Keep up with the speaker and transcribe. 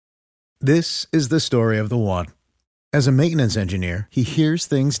This is the story of the one. As a maintenance engineer, he hears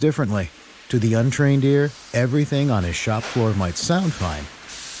things differently. To the untrained ear, everything on his shop floor might sound fine,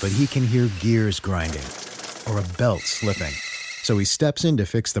 but he can hear gears grinding or a belt slipping. So he steps in to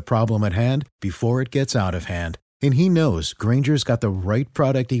fix the problem at hand before it gets out of hand. And he knows Grainger's got the right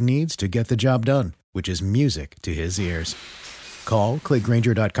product he needs to get the job done, which is music to his ears. Call, click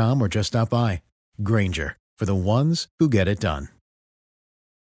Grainger.com, or just stop by. Grainger, for the ones who get it done.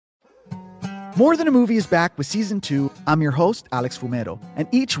 More Than a Movie is back with Season 2. I'm your host, Alex Fumero, and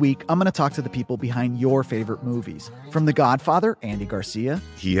each week I'm going to talk to the people behind your favorite movies. From The Godfather, Andy Garcia.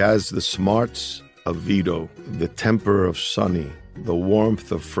 He has the smarts of Vito, the temper of Sonny, the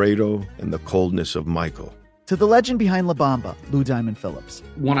warmth of Fredo, and the coldness of Michael. To the legend behind La Bamba, Lou Diamond Phillips.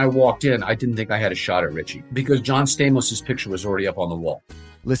 When I walked in, I didn't think I had a shot at Richie because John Stamos' picture was already up on the wall.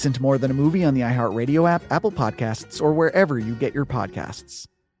 Listen to More Than a Movie on the iHeartRadio app, Apple Podcasts, or wherever you get your podcasts.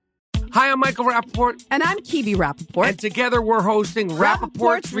 Hi, I'm Michael Rappaport. And I'm Kibi Rappaport. And together we're hosting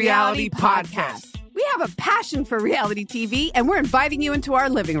Rappaport's Reality Podcast. We have a passion for reality TV, and we're inviting you into our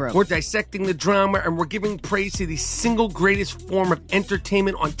living room. We're dissecting the drama, and we're giving praise to the single greatest form of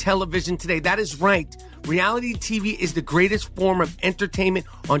entertainment on television today. That is right. Reality TV is the greatest form of entertainment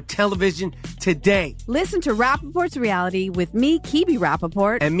on television today. Listen to Rappaport's Reality with me, Kibi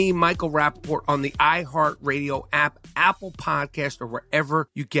Rappaport. And me, Michael Rappaport, on the iHeartRadio app, Apple Podcast, or wherever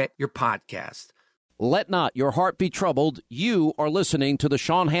you get your podcast. Let not your heart be troubled. You are listening to the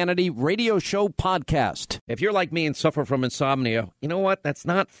Sean Hannity Radio Show podcast. If you're like me and suffer from insomnia, you know what? That's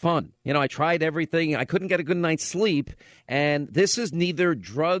not fun. You know, I tried everything. I couldn't get a good night's sleep. And this is neither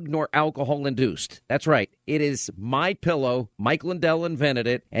drug nor alcohol induced. That's right. It is MyPillow. Mike Lindell invented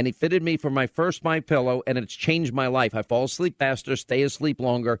it, and he fitted me for my first MyPillow, and it's changed my life. I fall asleep faster, stay asleep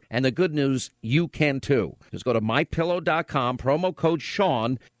longer, and the good news, you can too. Just go to MyPillow.com, promo code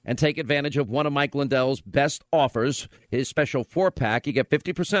Sean, and take advantage of one of Mike Lindell's best offers, his special 4-pack. You get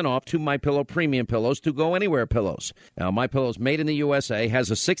 50% off 2 MyPillow premium pillows, 2 Go Anywhere pillows. Now, MyPillow's made in the USA,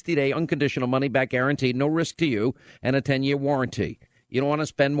 has a 60-day unconditional money-back guarantee, no risk to you, and a 10-year warranty. You don't want to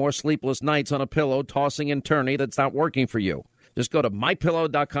spend more sleepless nights on a pillow tossing and turning that's not working for you. Just go to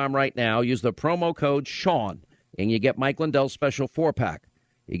MyPillow.com right now, use the promo code Sean, and you get Mike Lindell's special 4-pack.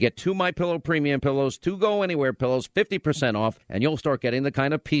 You get 2 MyPillow premium pillows, 2 Go Anywhere pillows, 50% off, and you'll start getting the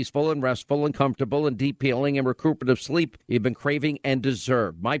kind of peaceful and restful and comfortable and deep healing and recuperative sleep you've been craving and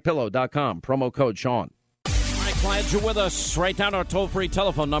deserve. MyPillow.com, promo code Sean. All right, glad you're with us. Write down our toll-free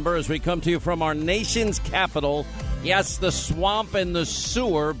telephone number as we come to you from our nation's capital. Yes, the swamp and the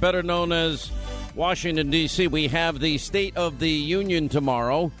sewer, better known as Washington, D.C. We have the State of the Union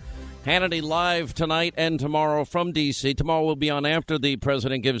tomorrow. Hannity live tonight and tomorrow from D.C. Tomorrow will be on after the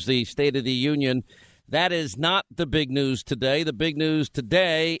president gives the State of the Union. That is not the big news today. The big news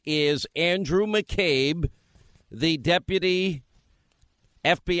today is Andrew McCabe, the deputy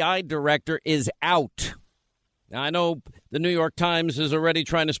FBI director, is out. Now, I know the New York Times is already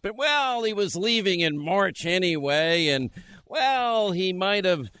trying to spin, well, he was leaving in March anyway, and, well, he might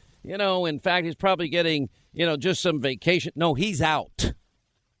have, in fact, he's probably getting, just some vacation. No, he's out.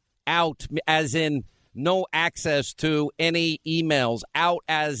 Out as in no access to any emails. Out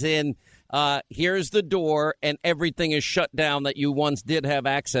as in here's the door and everything is shut down that you once did have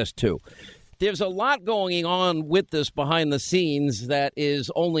access to. There's a lot going on with this behind the scenes that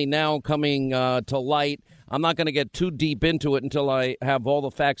is only now coming to light. I'm not going to get too deep into it until I have all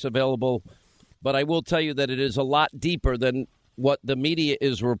the facts available, but I will tell you that it is a lot deeper than what the media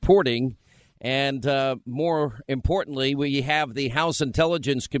is reporting. And more importantly, we have the House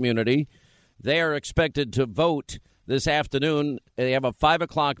Intelligence Community. They are expected to vote this afternoon. They have a 5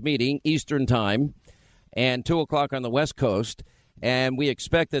 o'clock meeting Eastern time and 2 o'clock on the West Coast. And we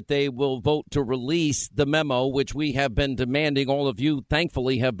expect that they will vote to release the memo, which we have been demanding, all of you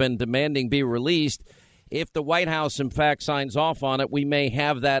thankfully have been demanding be released. If the White House, in fact, signs off on it, we may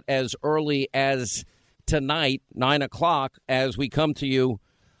have that as early as tonight, 9 o'clock, as we come to you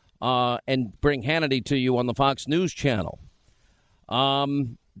and bring Hannity to you on the Fox News channel.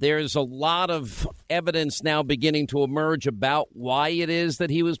 There's a lot of evidence now beginning to emerge about why it is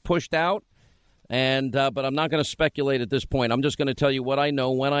that he was pushed out. And but I'm not going to speculate at this point. I'm just going to tell you what I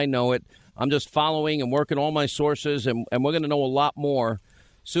know when I know it. I'm just following and working all my sources, and we're going to know a lot more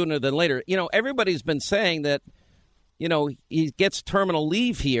sooner than later. Everybody's been saying that, he gets terminal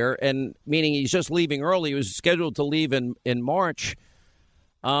leave here, and meaning he's just leaving early. He was scheduled to leave in March.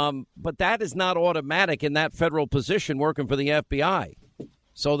 But that is not automatic in that federal position working for the FBI.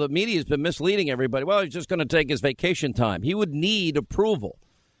 So the media has been misleading everybody. Well, he's just going to take his vacation time. He would need approval.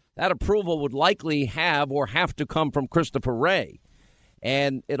 That approval would likely have to come from Christopher Wray.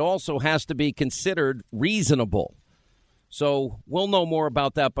 And it also has to be considered reasonable. So we'll know more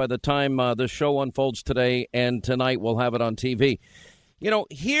about that by the time the show unfolds today, and tonight we'll have it on TV. You know,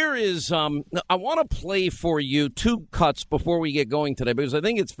 here is, I want to play for you 2 cuts before we get going today, because I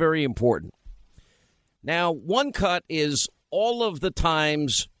think it's very important. Now, one cut is all of the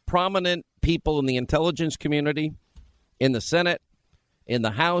times prominent people in the intelligence community, in the Senate, in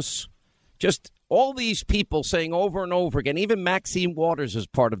the House, just all these people saying over and over again, even Maxine Waters is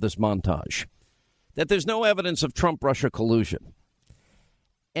part of this montage, that there's no evidence of Trump-Russia collusion.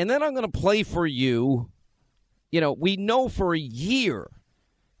 And then I'm going to play for you, we know for a year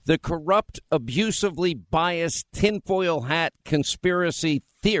the corrupt, abusively biased, tinfoil hat conspiracy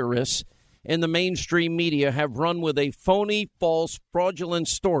theorists in the mainstream media have run with a phony, false, fraudulent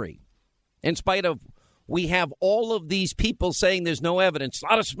story. In spite of, we have all of these people saying there's no evidence, a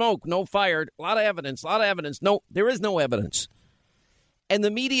lot of smoke, no fire, a lot of evidence. No, there is no evidence. And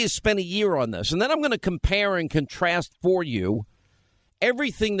the media has spent a year on this. And then I'm going to compare and contrast for you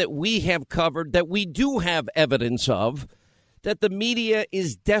everything that we have covered that we do have evidence of that the media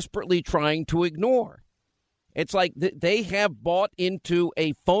is desperately trying to ignore. It's like they have bought into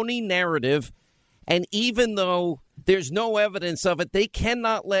a phony narrative, and even though there's no evidence of it, they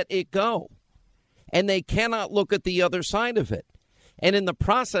cannot let it go. And they cannot look at the other side of it. And in the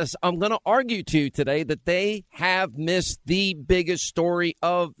process, I'm going to argue to you today that they have missed the biggest story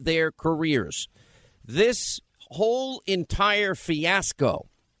of their careers. This whole entire fiasco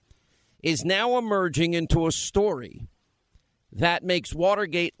is now emerging into a story that makes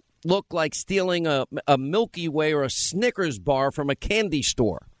Watergate look like stealing a Milky Way or a Snickers bar from a candy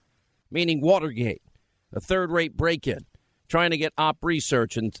store, meaning Watergate, a third-rate break-in, trying to get op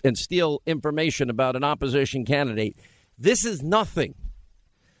research and steal information about an opposition candidate. This is nothing.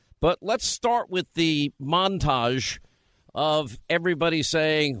 But let's start with the montage of everybody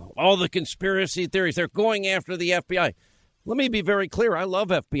saying all the conspiracy theories. They're going after the FBI. Let me be very clear. I love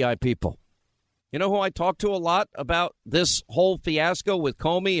FBI people. You know who I talk to a lot about this whole fiasco with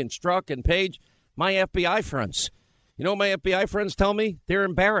Comey and Strzok and Page? My FBI friends. You know what my FBI friends tell me? They're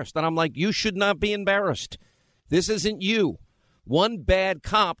embarrassed. And I'm like, you should not be embarrassed. This isn't you. One bad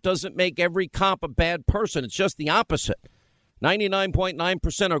cop doesn't make every cop a bad person. It's just the opposite.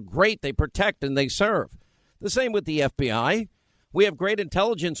 99.9% are great. They protect and they serve. The same with the FBI. We have great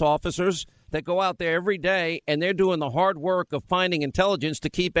intelligence officers that go out there every day, and they're doing the hard work of finding intelligence to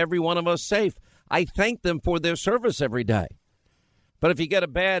keep every one of us safe. I thank them for their service every day. But if you get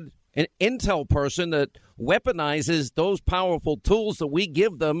an intel person that weaponizes those powerful tools that we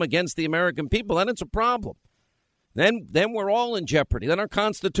give them against the American people, then it's a problem. Then we're all in jeopardy. Then our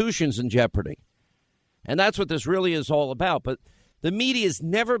Constitution's in jeopardy. And that's what this really is all about. But the media has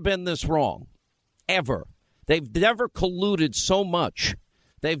never been this wrong, ever. They've never colluded so much.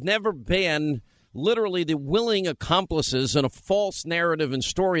 They've never been literally the willing accomplices in a false narrative and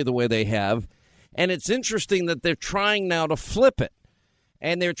story the way they have. And it's interesting that they're trying now to flip it.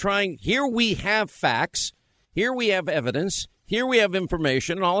 And they're trying, here we have facts, here we have evidence, here we have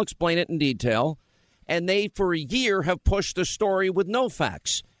information, and I'll explain it in detail. And they, for a year, have pushed the story with no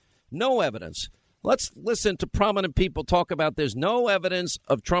facts, no evidence. Let's listen to prominent people talk about there's no evidence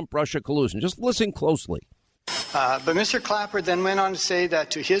of Trump-Russia collusion. Just listen closely. But Mr. Clapper then went on to say that,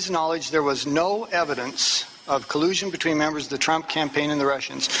 to his knowledge, there was no evidence of collusion between members of the Trump campaign and the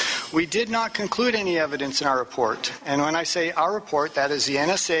Russians. We did not conclude any evidence in our report. And when I say our report, that is the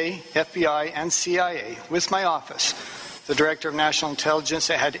NSA, FBI, and CIA, with my office, the Director of National Intelligence,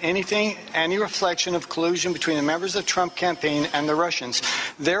 that had any reflection of collusion between the members of the Trump campaign and the Russians.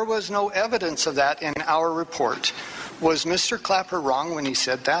 There was no evidence of that in our report. Was Mr. Clapper wrong when he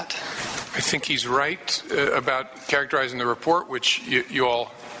said that? I think he's right about characterizing the report, which you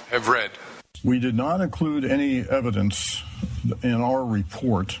all have read. We did not include any evidence in our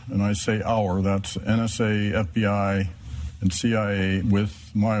report, and I say our, that's NSA, FBI, and CIA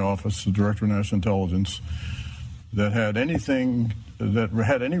with my office, the Director of National Intelligence, that had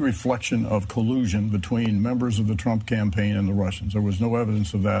any reflection of collusion between members of the Trump campaign and the Russians. There was no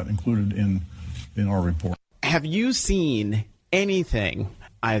evidence of that included in our report. Have you seen anything,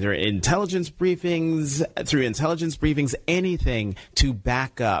 either intelligence briefings, anything to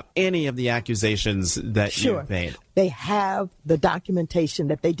back up any of the accusations that you've made? They have the documentation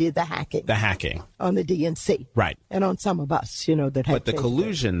that they did the hacking on the DNC. Right. And on some of us, that had. But the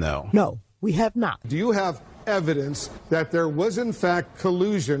collusion, though? No, we have not. Do you have evidence that there was, in fact,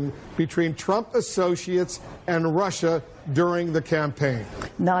 collusion between Trump associates and Russia during the campaign?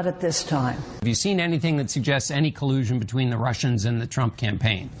 Not at this time. Have you seen anything that suggests any collusion between the Russians and the Trump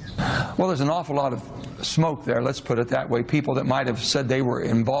campaign? Well, there's an awful lot of smoke there, let's put it that way. People that might have said they were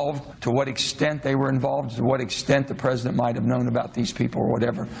involved, to what extent they were involved, to what extent the president might have known about these people or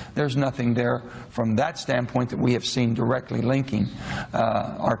whatever. There's nothing there from that standpoint that we have seen directly linking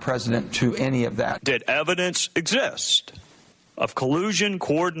our president to any of that. Did evidence exist of collusion,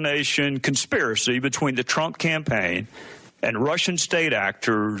 coordination, conspiracy between the Trump campaign and Russian state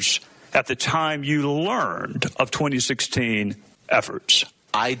actors at the time you learned of 2016 efforts?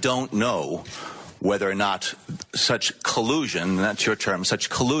 I don't know whether or not such collusion, that's your term, such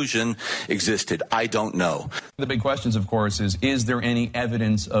collusion existed. I don't know. The big questions, of course, is there any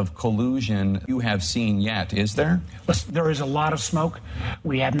evidence of collusion you have seen yet? Is there? Listen, there is a lot of smoke.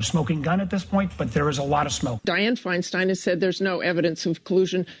 We have no smoking gun at this point, but there is a lot of smoke. Dianne Feinstein has said there's no evidence of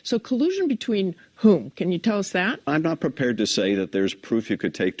collusion. So collusion between whom? Can you tell us that? I'm not prepared to say that there's proof you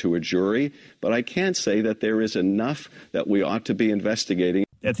could take to a jury, but I can say that there is enough that we ought to be investigating.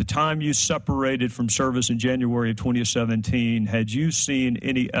 At the time you separated from service in January of 2017, had you seen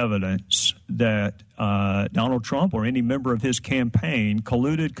any evidence that Donald Trump or any member of his campaign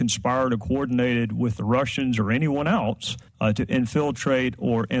colluded, conspired, or coordinated with the Russians or anyone else to infiltrate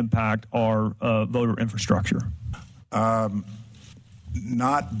or impact our voter infrastructure? Not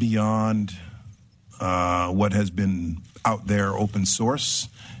beyond what has been out there open source,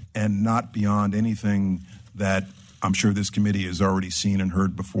 and not beyond anything that I'm sure this committee has already seen and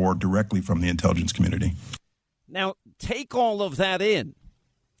heard before directly from the intelligence community. Now, take all of that in.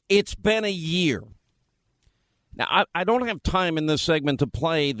 It's been a year. Now, I don't have time in this segment to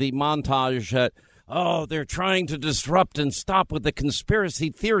play the montage that, they're trying to disrupt and stop with the conspiracy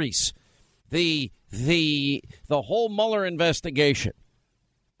theories. The whole Mueller investigation.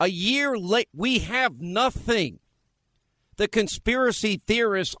 A year late, we have nothing. The conspiracy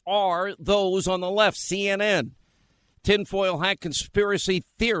theorists are those on the left, CNN. Tinfoil hat conspiracy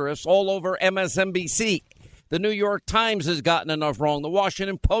theorists all over MSNBC. The New York Times has gotten enough wrong. The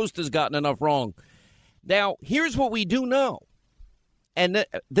Washington Post has gotten enough wrong. Now, here's what we do know. And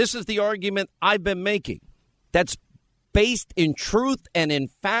this is the argument I've been making. That's based in truth and in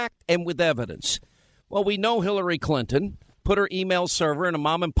fact and with evidence. Well, we know Hillary Clinton put her email server in a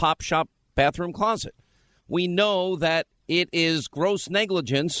mom and pop shop bathroom closet. We know that it is gross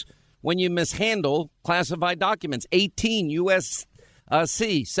negligence when you mishandle classified documents. 18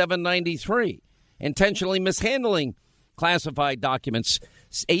 U.S.C. 793. Intentionally mishandling classified documents.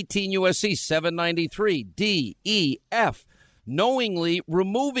 18 U.S.C. 793. D, E, F. Knowingly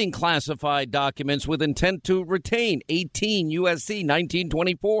removing classified documents with intent to retain. 18 U.S.C.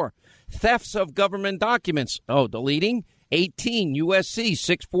 1924. Thefts of government documents. Deleting. 18 U.S.C.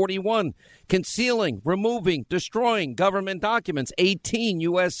 641, concealing, removing, destroying government documents. 18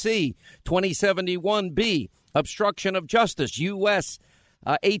 U.S.C. 2071B, obstruction of justice.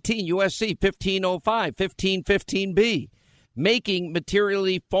 18 U.S.C. 1505, 1515B, making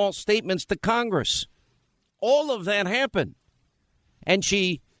materially false statements to Congress. All of that happened. And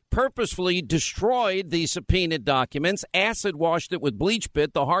she purposefully destroyed the subpoenaed documents, acid washed it with bleach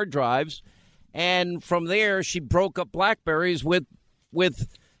bit, the hard drives. And from there, she broke up Blackberries with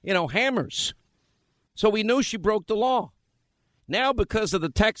hammers. So we knew she broke the law. Now, because of the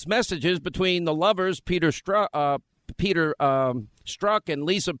text messages between the lovers, Peter Strzok and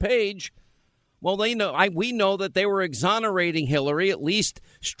Lisa Page, well, we know that they were exonerating Hillary, at least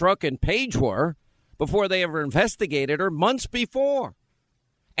Strzok and Page were, before they ever investigated her, months before,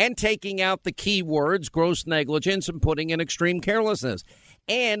 and taking out the key words, gross negligence, and putting in extreme carelessness.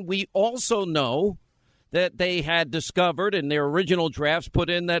 And we also know that they had discovered in their original drafts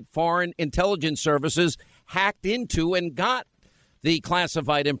put in that foreign intelligence services hacked into and got the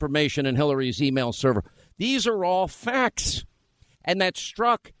classified information in Hillary's email server. These are all facts. And that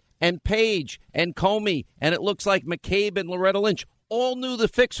Strzok and Page and Comey, and it looks like McCabe and Loretta Lynch all knew the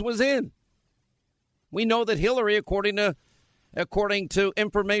fix was in. We know that Hillary, according to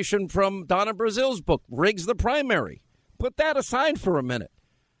information from Donna Brazil's book, rigs the primary. Put that aside for a minute.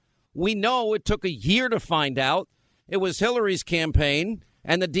 We know it took a year to find out. It was Hillary's campaign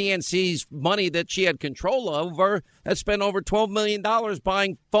and the DNC's money that she had control over that spent over $12 million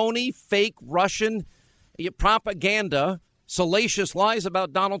buying phony, fake Russian propaganda, salacious lies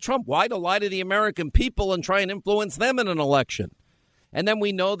about Donald Trump. Why to lie to the American people and try and influence them in an election? And then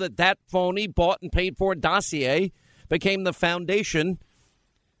we know that phony, bought and paid for dossier became the foundation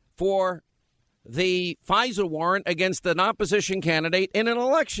for the FISA warrant against an opposition candidate in an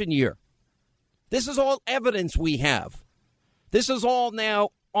election year. This is all evidence we have. This is all now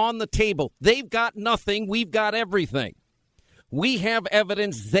on the table. They've got nothing. We've got everything. We have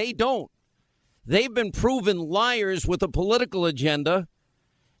evidence they don't. They've been proven liars with a political agenda,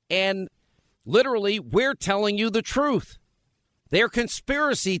 and literally, we're telling you the truth. They're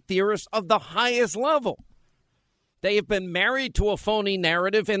conspiracy theorists of the highest level. They have been married to a phony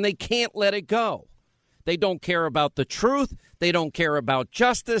narrative, and they can't let it go. They don't care about the truth. They don't care about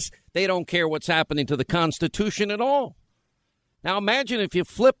justice. They don't care what's happening to the Constitution at all. Now, imagine if you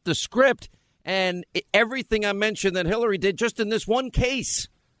flip the script and everything I mentioned that Hillary did just in this one case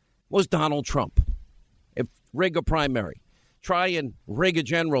was Donald Trump. If rig a primary, try and rig a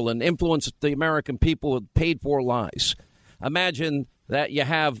general and influence the American people with paid-for lies. Imagine that you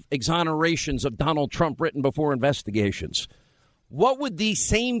have exonerations of Donald Trump written before investigations. What would these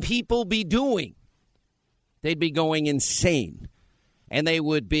same people be doing? They'd be going insane. And they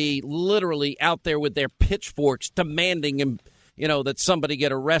would be literally out there with their pitchforks demanding, that somebody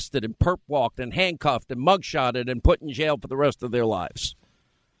get arrested and perp-walked and handcuffed and mugshotted and put in jail for the rest of their lives.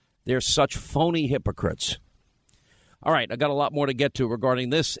 They're such phony hypocrites. All right, I got a lot more to get to regarding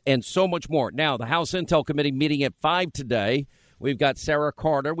this and so much more. Now, the House Intel Committee meeting at 5 today. We've got Sarah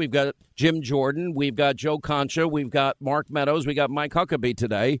Carter. We've got Jim Jordan. We've got Joe Concha. We've got Mark Meadows. We got Mike Huckabee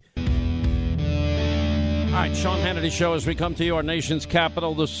today. All right, Sean Hannity Show as we come to you, our nation's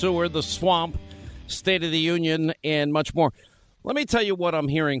capital, the sewer, the swamp, State of the Union, and much more. Let me tell you what I'm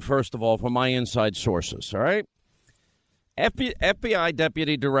hearing, first of all, from my inside sources, all right? FBI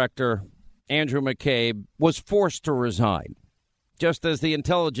Deputy Director Andrew McCabe was forced to resign, just as the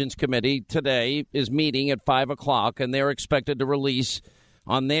Intelligence Committee today is meeting at 5 o'clock, and they're expected to release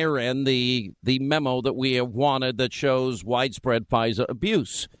on their end the memo that we have wanted that shows widespread FISA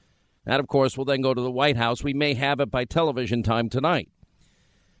abuse. That, of course, will then go to the White House. We may have it by television time tonight.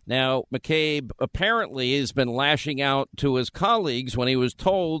 Now, McCabe apparently has been lashing out to his colleagues when he was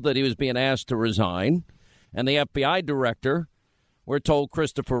told that he was being asked to resign. And the FBI director, we're told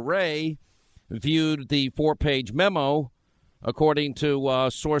Christopher Wray, viewed the 4-page memo, according to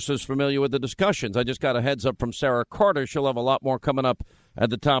sources familiar with the discussions. I just got a heads up from Sarah Carter. She'll have a lot more coming up at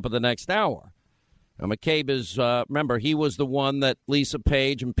the top of the next hour. Now, McCabe is, remember, he was the one that Lisa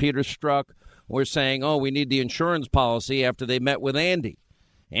Page and Peter Strzok were saying, we need the insurance policy after they met with Andy.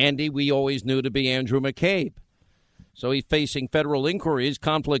 Andy, we always knew to be Andrew McCabe. So he's facing federal inquiries,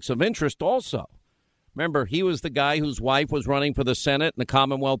 conflicts of interest also. Remember, he was the guy whose wife was running for the Senate in the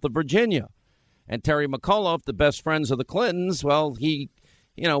Commonwealth of Virginia. And Terry McAuliffe, the best friends of the Clintons, well, he,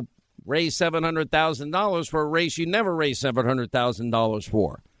 raised $700,000 for a race you never raised $700,000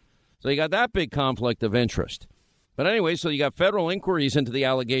 for. So you got that big conflict of interest. But anyway, so you got federal inquiries into the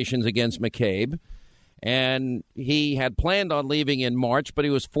allegations against McCabe. And he had planned on leaving in March, but he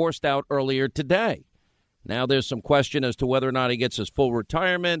was forced out earlier today. Now there's some question as to whether or not he gets his full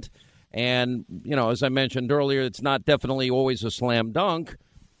retirement. And, as I mentioned earlier, it's not definitely always a slam dunk.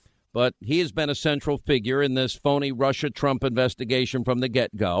 But he has been a central figure in this phony Russia-Trump investigation from the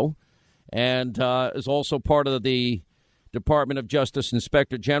get-go. And is also part of the Department of Justice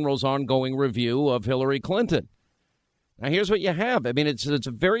Inspector General's ongoing review of Hillary Clinton. Now, here's what you have. I mean, it's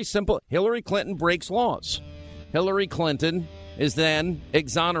a very simple. Hillary Clinton breaks laws. Hillary Clinton is then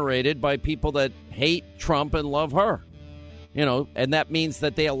exonerated by people that hate Trump and love her. And that means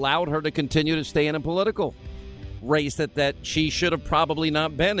that they allowed her to continue to stay in a political race that she should have probably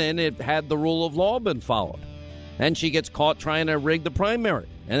not been in if had the rule of law been followed. Then she gets caught trying to rig the primary.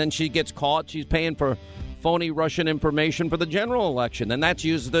 And then she gets caught. She's paying for phony Russian information for the general election. And that's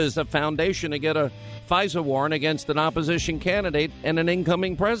used as a foundation to get a FISA warrant against an opposition candidate and an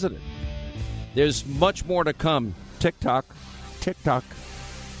incoming president. There's much more to come. Tick-tock, tick-tock.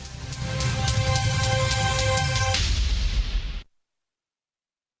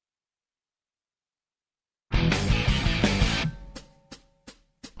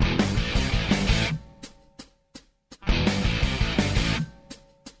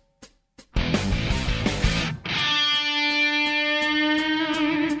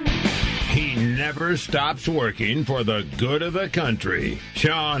 Never stops working for the good of the country.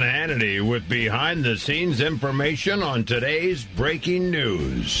 Sean Hannity with behind-the-scenes information on today's breaking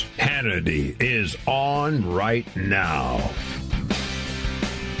news. Hannity is on right now.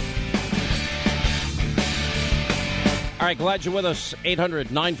 All right, glad you're with us.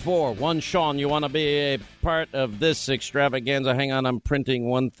 800-941-SEAN. You want to be a part of this extravaganza? Hang on, I'm printing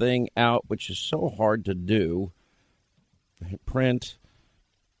one thing out, which is so hard to do. Print.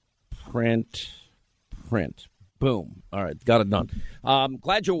 Boom. All right, got it done.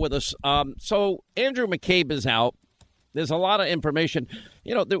 Glad you're with us. So Andrew McCabe is out. There's a lot of information.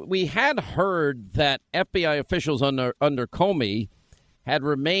 We had heard that FBI officials under Comey had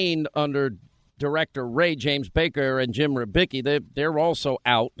remained under Director Wray, James Baker, and Jim Rybicki, they're also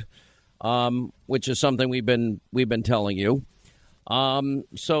out, which is something we've been telling you.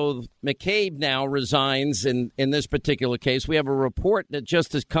 So McCabe now resigns in this particular case. We have a report that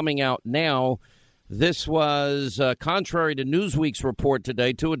just is coming out now. This was contrary to Newsweek's report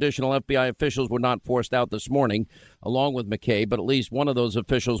today. 2 additional FBI officials were not forced out this morning, along with McCabe, but at least one of those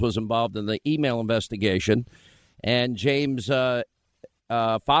officials was involved in the email investigation. And James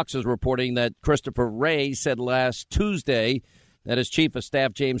Fox is reporting that Christopher Wray said last Tuesday that his chief of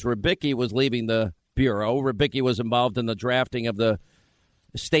staff, James Rybicki, was leaving the Bureau. Rybicki was involved in the drafting of the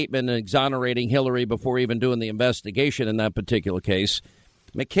statement exonerating Hillary before even doing the investigation in that particular case.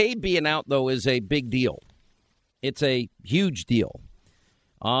 McCabe being out, though, is a big deal. It's a huge deal.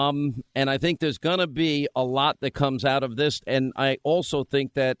 And I think there's going to be a lot that comes out of this. And I also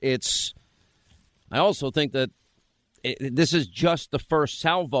think that this is just the first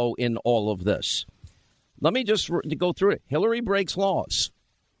salvo in all of this. Let me just go through it. Hillary breaks laws.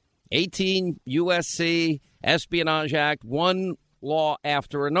 18 U.S.C. Espionage Act, one law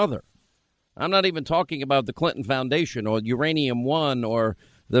after another. I'm not even talking about the Clinton Foundation or Uranium One or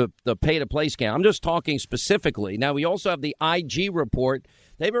the pay-to-play scam. I'm just talking specifically. Now, we also have the IG report.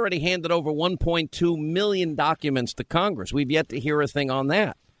 They've already handed over 1.2 million documents to Congress. We've yet to hear a thing on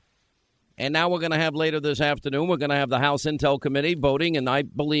that. And now we're going to have later this afternoon, we're going to have the House Intel Committee voting, and I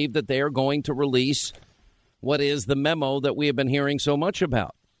believe that they are going to release what is the memo that we have been hearing so much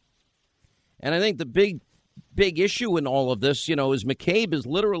about. And I think the big issue in all of this, is McCabe is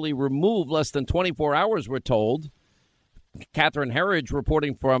literally removed less than 24 hours, we're told. Catherine Herridge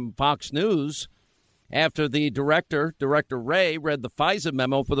reporting from Fox News after the Director Wray, read the FISA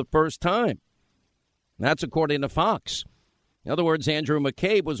memo for the first time. That's according to Fox. In other words, Andrew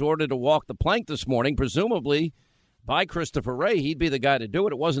McCabe was ordered to walk the plank this morning, presumably by Christopher Wray. He'd be the guy to do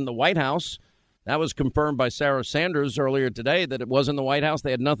it. It wasn't the White House. That was confirmed by Sarah Sanders earlier today, that it wasn't the White House.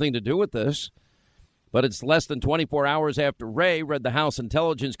 They had nothing to do with this. But it's less than 24 hours after Wray read the House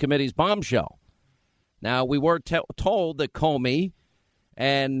Intelligence Committee's bombshell. Now, we were told that Comey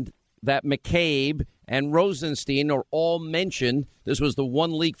and that McCabe and Rosenstein are all mentioned. This was the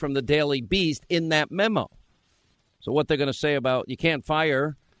one leak from the Daily Beast in that memo. So what they're going to say about you can't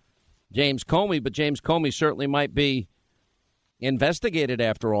fire James Comey, but James Comey certainly might be investigated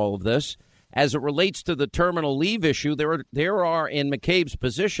after all of this. As it relates to the terminal leave issue, there are in McCabe's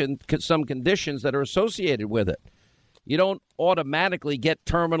position some conditions that are associated with it. You don't automatically get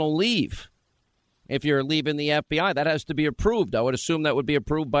terminal leave if you're leaving the FBI. That has to be approved. I would assume that would be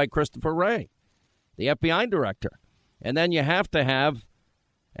approved by Christopher Wray, the FBI director. And then you have to have,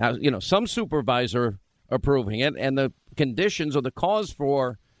 some supervisor approving it. And the conditions or the cause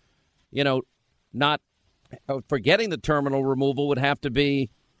for, not for getting the terminal removal would have to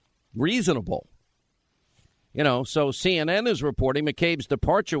be reasonable. So CNN is reporting McCabe's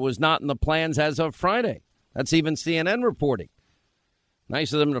departure was not in the plans as of Friday. That's even CNN reporting.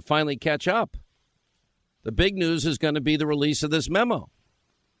 Nice of them to finally catch up. The big news is going to be the release of this memo.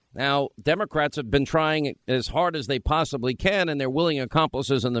 Now, Democrats have been trying as hard as they possibly can, and they're willing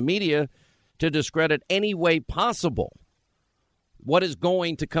accomplices in the media to discredit any way possible what is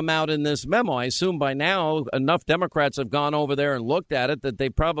going to come out in this memo. I assume by now enough Democrats have gone over there and looked at it that they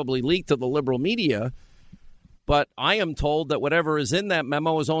probably leaked to the liberal media. But I am told that whatever is in that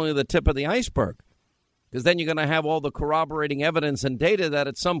memo is only the tip of the iceberg, because then you're going to have all the corroborating evidence and data that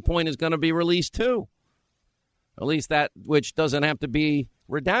at some point is going to be released too. At least that which doesn't have to be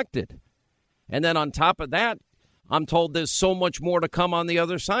redacted. And then on top of that, I'm told there's so much more to come on the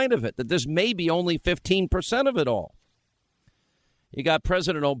other side of it, that this may be only 15% of it all. You got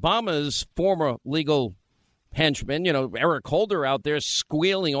President Obama's former legal henchman, Eric Holder, out there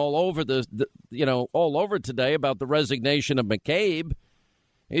squealing all over all over today about the resignation of McCabe.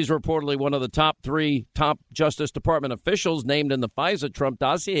 He's reportedly one of the top Justice Department officials named in the FISA Trump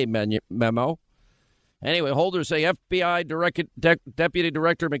dossier memo. Anyway, Holder say FBI Deputy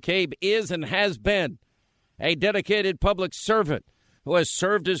Director McCabe is and has been a dedicated public servant who has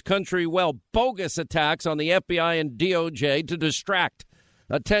served his country well. Bogus attacks on the FBI and DOJ to distract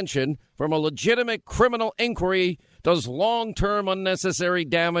attention from a legitimate criminal inquiry does long-term unnecessary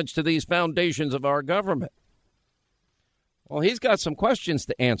damage to these foundations of our government. Well, he's got some questions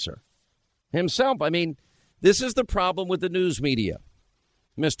to answer himself. I mean, this is the problem with the news media.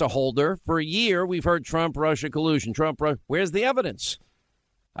 Mr. Holder, for a year, we've heard Trump-Russia collusion. Where's the evidence?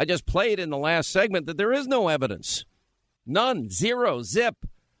 I just played in the last segment that there is no evidence. None. Zero. Zip.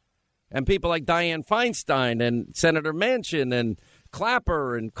 And people like Dianne Feinstein and Senator Manchin and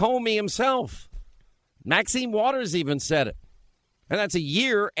Clapper and Comey himself. Maxine Waters even said it. And that's a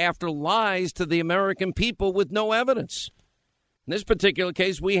year after lies to the American people with no evidence. In this particular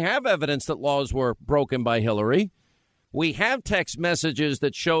case, we have evidence that laws were broken by Hillary. We have text messages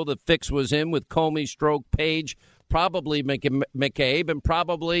that show the fix was in with Comey, Strzok, Page, probably McCabe, and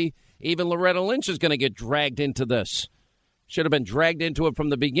probably even Loretta Lynch is going to get dragged into this. Should have been dragged into it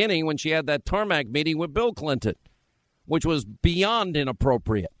from the beginning when she had that tarmac meeting with Bill Clinton, which was beyond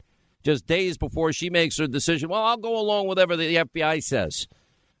inappropriate. Just days before she makes her decision, well, I'll go along with whatever the FBI says.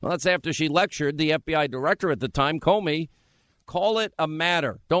 Well, that's after she lectured the FBI director at the time, Comey, call it a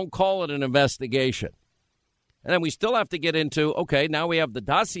matter. Don't call it an investigation. And then we still have to get into, okay, now we have the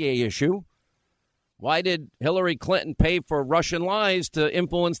dossier issue. Why did Hillary Clinton pay for Russian lies to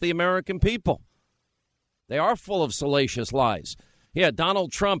influence the American people? They are full of salacious lies. Yeah,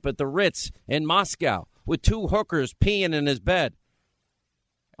 Donald Trump at the Ritz in Moscow with 2 hookers peeing in his bed.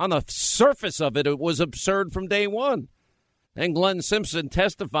 On the surface of it, it was absurd from day one. And Glenn Simpson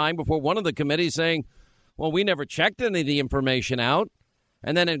testifying before one of the committees saying, well, we never checked any of the information out.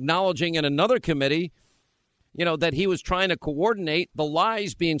 And then acknowledging in another committee, that he was trying to coordinate the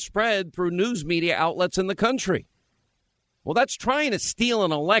lies being spread through news media outlets in the country. Well, that's trying to steal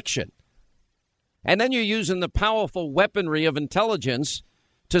an election. And then you're using the powerful weaponry of intelligence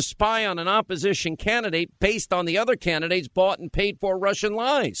to spy on an opposition candidate based on the other candidates bought and paid for Russian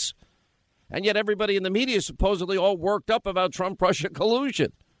lies. And yet everybody in the media is supposedly all worked up about Trump-Russia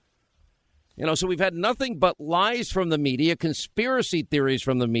collusion. So we've had nothing but lies from the media, conspiracy theories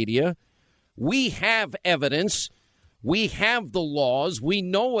from the media. We have evidence. We have the laws. We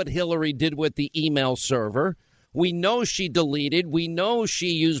know what Hillary did with the email server. We know she deleted. We know she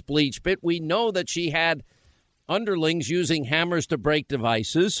used BleachBit. We know that she had underlings using hammers to break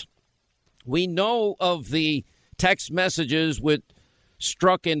devices. We know of the text messages with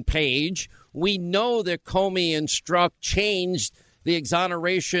Strzok and Page. We know that Comey and Strzok changed the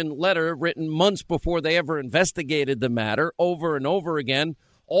exoneration letter written months before they ever investigated the matter over and over again,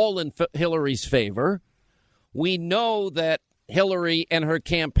 all in Hillary's favor. We know that Hillary and her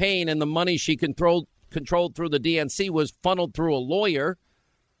campaign and the money she controlled through the DNC was funneled through a lawyer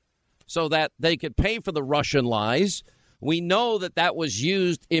so that they could pay for the Russian lies. We know that that was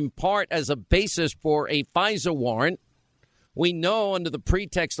used in part as a basis for a FISA warrant. We know under the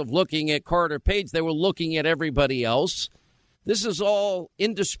pretext of looking at Carter Page, they were looking at everybody else. This is all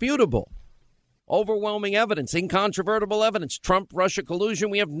indisputable. Overwhelming evidence, incontrovertible evidence. Trump-Russia collusion,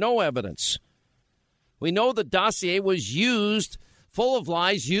 we have no evidence. We know the dossier was used, full of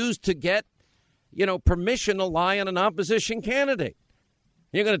lies, used to get, permission to lie on an opposition candidate.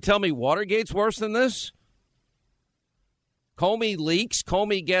 You're going to tell me Watergate's worse than this? Comey leaks.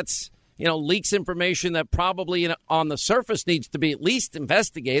 Comey gets, leaks information that probably on the surface needs to be at least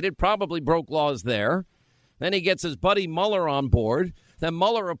investigated, probably broke laws there. Then he gets his buddy Mueller on board. Then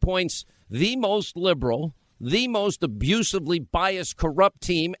Mueller appoints the most liberal, the most abusively biased, corrupt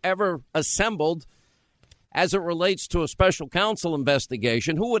team ever assembled as it relates to a special counsel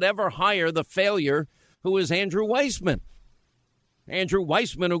investigation. Who would ever hire the failure who is Andrew Weissman? Andrew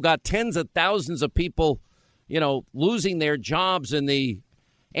Weissman, who got tens of thousands of people, losing their jobs in the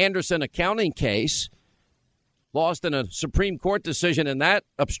Anderson accounting case, lost in a Supreme Court decision in that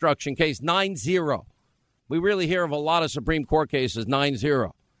obstruction case, 9-0. We really hear of a lot of Supreme Court cases,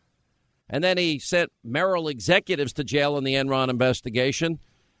 9-0. And then he sent Merrill executives to jail in the Enron investigation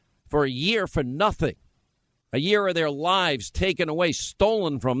for a year for nothing. A year of their lives taken away,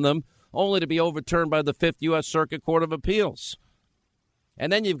 stolen from them, only to be overturned by the 5th U.S. Circuit Court of Appeals.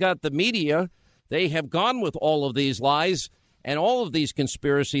 And then you've got the media. They have gone with all of these lies and all of these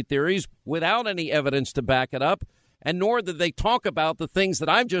conspiracy theories without any evidence to back it up, and nor did they talk about the things that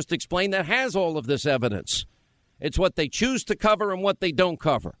I've just explained that has all of this evidence. It's what they choose to cover and what they don't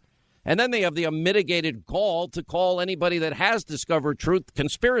cover. And then they have the unmitigated gall to call anybody that has discovered truth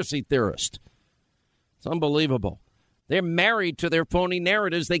conspiracy theorist. It's unbelievable. They're married to their phony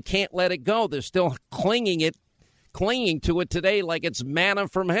narratives. They can't let it go. They're still clinging to it today like it's manna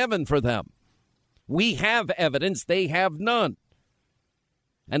from heaven for them. We have evidence. They have none.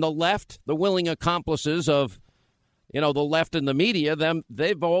 And the left, the willing accomplices of, the left and the media,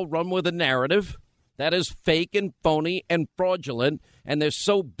 they've all run with a narrative that is fake and phony and fraudulent. And they're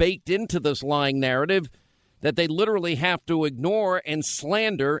so baked into this lying narrative that they literally have to ignore and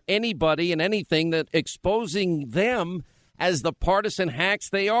slander anybody and anything that exposing them as the partisan hacks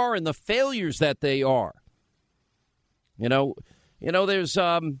they are and the failures that they are. There's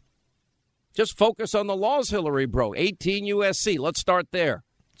just focus on the laws Hillary broke. 18 U.S.C. Let's start there.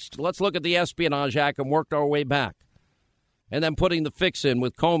 Let's look at the Espionage Act and work our way back. And then putting the fix in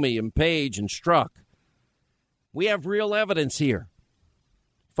with Comey and Page and Strzok. We have real evidence here.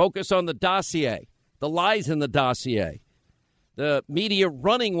 Focus on the dossier, the lies in the dossier, the media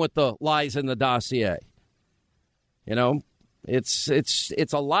running with the lies in the dossier. You know, it's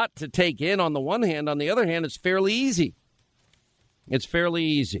a lot to take in on the one hand. On the other hand, it's fairly easy. It's fairly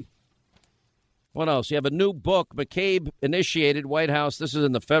easy. What else? You have a new book, McCabe initiated White House. This is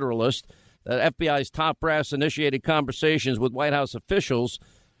in the Federalist. The FBI's top brass initiated conversations with White House officials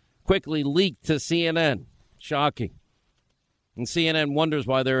quickly leaked to CNN. Shocking. And CNN wonders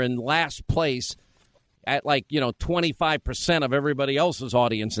why they're in last place at 25% of everybody else's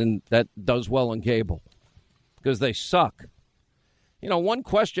audience and that does well in cable because they suck. You know, one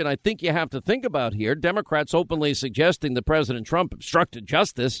question I think you have to think about here, Democrats openly suggesting that President Trump obstructed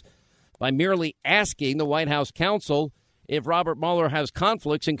justice by merely asking the White House counsel if Robert Mueller has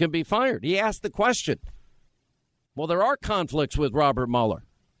conflicts and can be fired. He asked the question. Well, there are conflicts with Robert Mueller,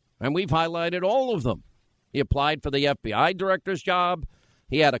 and we've highlighted all of them. He applied for the FBI director's job.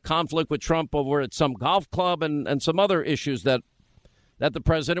 He had a conflict with Trump over at some golf club and some other issues that the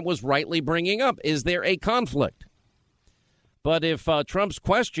president was rightly bringing up. Is there a conflict? But if Trump's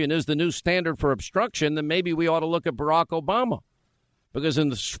question is the new standard for obstruction, then maybe we ought to look at Barack Obama. Because in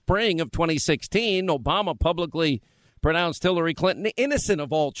the spring of 2016, Obama publicly pronounced Hillary Clinton innocent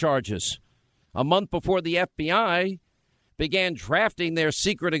of all charges. A month before the FBI began drafting their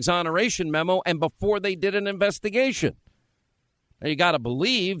secret exoneration memo and before they did an investigation. Now, you got to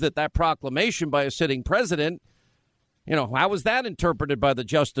believe that proclamation by a sitting president, you know, how was that interpreted by the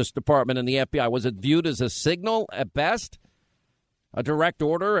Justice Department and the FBI? Was it viewed as a signal at best? A direct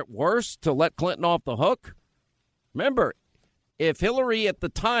order at worst to let Clinton off the hook? Remember, if Hillary at the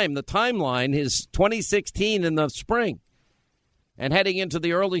time, the timeline is 2016 in the spring and heading into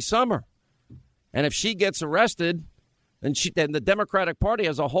the early summer, and if she gets arrested, then the Democratic Party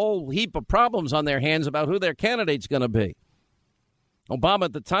has a whole heap of problems on their hands about who their candidate's going to be. Obama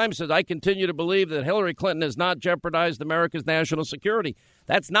at the time says, I continue to believe that Hillary Clinton has not jeopardized America's national security.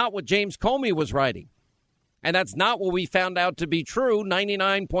 That's not what James Comey was writing. And that's not what we found out to be true,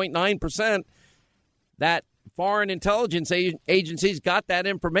 99.9%, that foreign intelligence agencies got that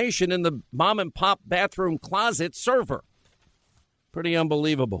information in the mom-and-pop bathroom closet server. Pretty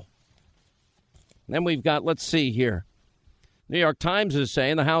unbelievable. And then we've got, let's see here. New York Times is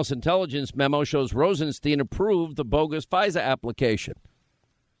saying the House intelligence memo shows Rosenstein approved the bogus FISA application.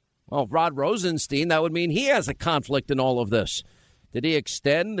 Well, Rod Rosenstein, that would mean he has a conflict in all of this. Did he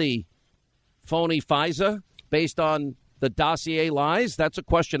extend the phony FISA based on the dossier lies? That's a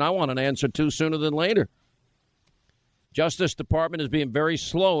question I want an answer to sooner than later. Justice Department is being very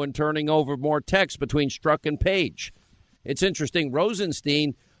slow in turning over more text between Strzok and Page. It's interesting.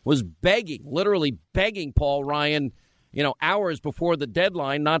 Rosenstein was literally begging Paul Ryan, hours before the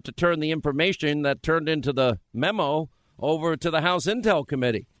deadline not to turn the information that turned into the memo over to the House Intel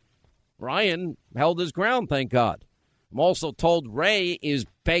Committee. Ryan held his ground, thank God. I'm also told Wray is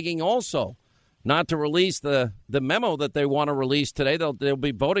begging also not to release the memo that they want to release today. They'll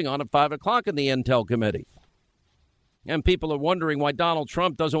be voting on at 5 o'clock in the Intel Committee. And people are wondering why Donald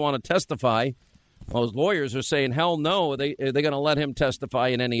Trump doesn't want to testify. Well, his lawyers are saying, hell no, are they going to let him testify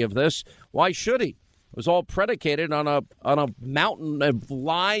in any of this? Why should he? It was all predicated on a mountain of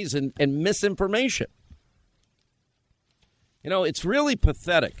lies and misinformation. It's really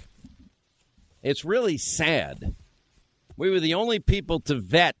pathetic. It's really sad. We were the only people to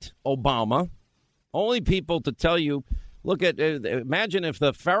vet Obama, only people to tell you, look at, imagine if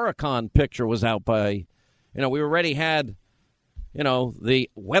the Farrakhan picture was out by, we already had, the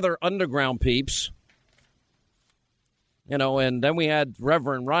Weather Underground peeps, and then we had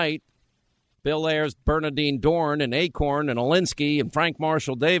Reverend Wright, Bill Ayers, Bernardine Dorn, and Acorn, and Alinsky, and Frank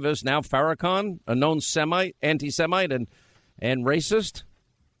Marshall Davis. Now Farrakhan, a known Semite, anti-Semite, and racist.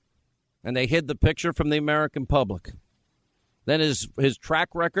 And they hid the picture from the American public. Then his track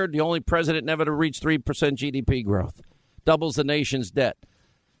record, the only president never to reach 3% GDP growth. Doubles the nation's debt.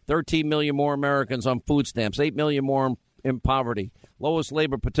 13 million more Americans on food stamps. 8 million more in poverty. Lowest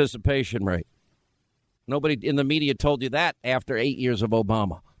labor participation rate. Nobody in the media told you that after 8 years of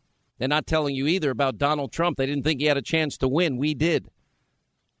Obama. They're not telling you either about Donald Trump. They didn't think he had a chance to win. We did.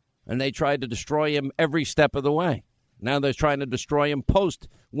 And they tried to destroy him every step of the way. Now they're trying to destroy him post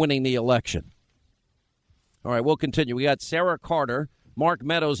winning the election. All right, we'll continue. We got Sarah Carter, Mark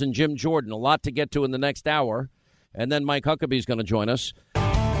Meadows, and Jim Jordan. A lot to get to in the next hour. And then Mike Huckabee's going to join us. All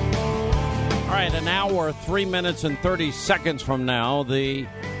right, an hour, 3 minutes, and 30 seconds from now,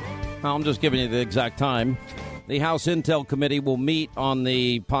 I'm just giving you the exact time. The House Intel Committee will meet on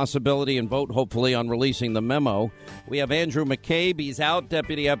the possibility and vote, hopefully, on releasing the memo. We have Andrew McCabe. He's out,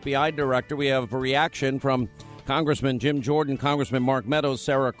 Deputy FBI Director. We have a reaction from Congressman Jim Jordan, Congressman Mark Meadows,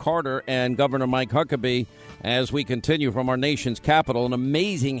 Sarah Carter, and Governor Mike Huckabee as we continue from our nation's capital. An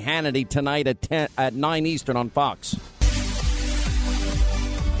amazing Hannity tonight at 9 Eastern on Fox.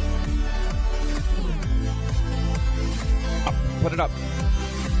 Put it up.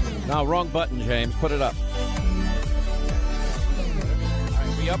 No, wrong button, James. Put it up. All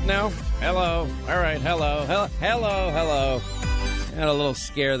right, we up now? Hello. All right, hello. Hello. Had a little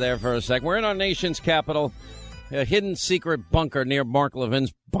scare there for a sec. We're in our nation's capital, a hidden secret bunker near Mark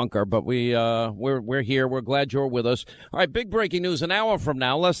Levin's bunker, but we're here. We're glad you're with us. All right, big breaking news. An hour from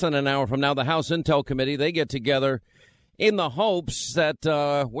now, less than an hour from now, the House Intel Committee, they get together in the hopes that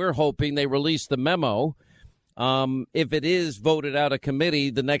we're hoping they release the memo. If it is voted out of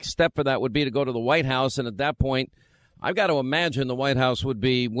committee, the next step for that would be to go to the White House. And at that point, I've got to imagine the White House would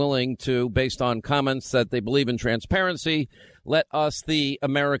be willing to, based on comments that they believe in transparency, let us, the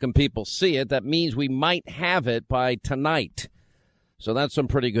American people, see it. That means we might have it by tonight. So that's some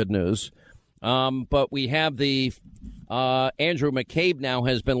pretty good news. But we have the Andrew McCabe now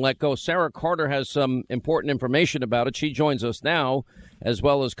has been let go. Sarah Carter has some important information about it. She joins us now, as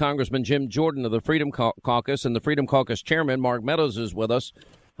well as Congressman Jim Jordan of the Freedom Caucus, and the Freedom Caucus chairman, Mark Meadows, is with us.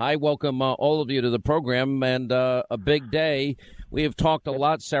 Hi, welcome all of you to the program, and a big day. We have talked a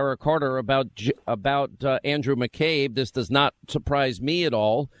lot, Sarah Carter, about Andrew McCabe. This does not surprise me at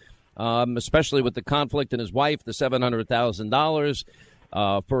all, especially with the conflict in his wife, the $700,000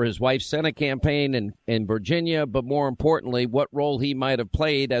 for his wife's Senate campaign in Virginia, but more importantly, what role he might have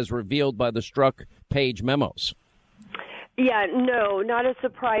played as revealed by the Strzok Page memos. Yeah, no, not a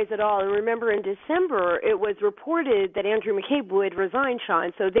surprise at all. And remember, in December, it was reported that Andrew McCabe would resign,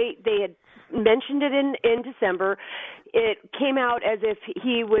 Sean. So they had mentioned it in December. It came out as if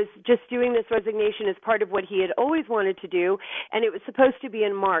he was just doing this resignation as part of what he had always wanted to do, and it was supposed to be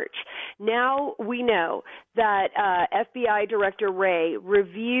in March. Now we know that FBI Director Wray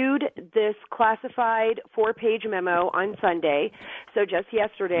reviewed this classified 4-page memo on Sunday, so just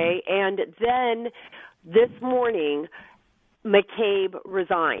yesterday, and then this morning McCabe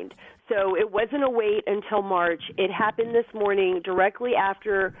resigned. So it wasn't a wait until March. It happened this morning directly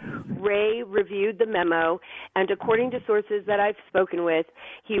after Wray reviewed the memo, and according to sources that I've spoken with,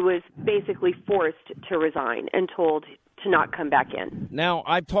 he was basically forced to resign and told to not come back in. Now,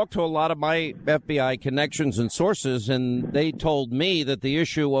 I've talked to a lot of my FBI connections and sources, and they told me that the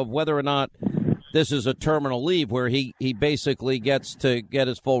issue of whether or not this is a terminal leave where he basically gets to get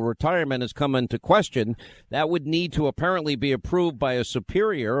his full retirement has come into question. That would need to apparently be approved by a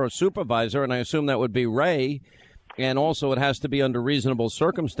superior or supervisor, and I assume that would be Wray. And also it has to be under reasonable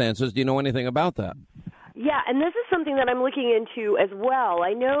circumstances. Do you know anything about that? Yeah, and this is something that I'm looking into as well.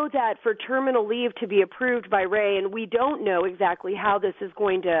 I know that for terminal leave to be approved by Wray, and we don't know exactly how this is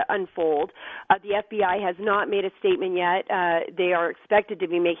going to unfold. The FBI has not made a statement yet. They are expected to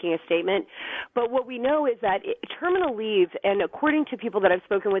be making a statement. But what we know is that terminal leave, and according to people that I've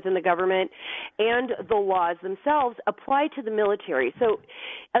spoken with in the government and the laws themselves, apply to the military. So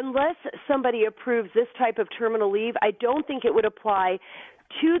unless somebody approves this type of terminal leave, I don't think it would apply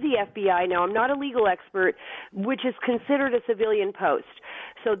to the FBI. Now, I'm not a legal expert, which is considered a civilian post.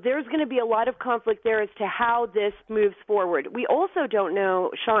 So there's going to be a lot of conflict there as to how this moves forward. We also don't know,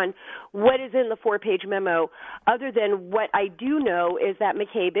 Sean, what is in the 4-page memo, other than what I do know is that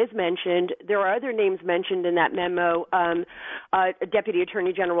McCabe is mentioned. There are other names mentioned in that memo, Deputy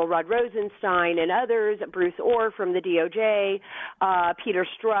Attorney General Rod Rosenstein and others, Bruce Orr from the DOJ, Peter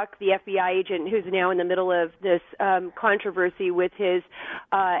Strzok, the FBI agent who's now in the middle of this controversy with his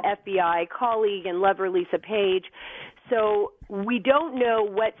FBI colleague and lover, Lisa Page. So we don't know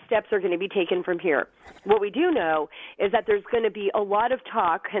what steps are going to be taken from here. What we do know is that there's going to be a lot of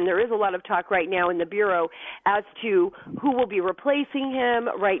talk, and there is a lot of talk right now in the Bureau as to who will be replacing him.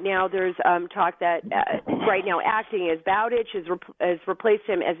 Right now there's talk that right now acting as Bowditch has replaced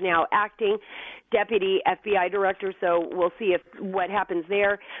him as now acting Deputy FBI Director, so we'll see what happens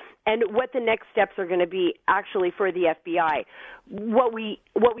there and what the next steps are going to be actually for the FBI. What we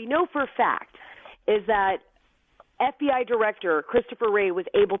know for a fact is that FBI Director Christopher Wray was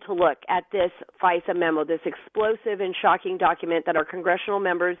able to look at this FISA memo, this explosive and shocking document that our congressional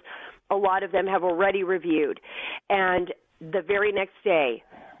members, a lot of them have already reviewed. And the very next day,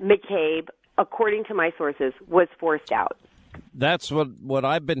 McCabe, according to my sources, was forced out. That's what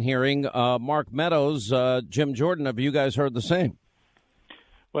I've been hearing. Mark Meadows, Jim Jordan, have you guys heard the same?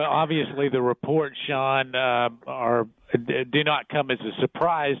 Well, obviously the reports, Sean, are do not come as a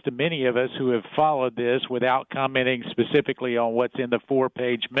surprise to many of us who have followed this without commenting specifically on what's in the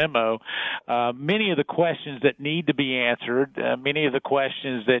 4-page memo. Many of the questions that need to be answered, many of the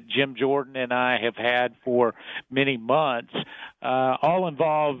questions that Jim Jordan and I have had for many months, all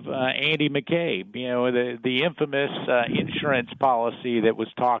involve Andy McCabe. You know, the infamous insurance policy that was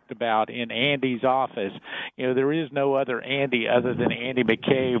talked about in Andy's office. You know, there is no other Andy other than Andy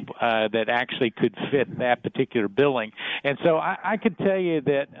McCabe that actually could fit that particular billing. And so I can tell you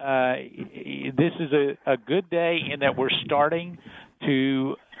that this is a good day in that we're starting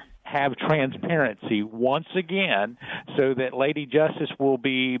to have transparency once again so that Lady Justice will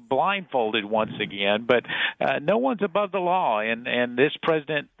be blindfolded once again. But no one's above the law, and this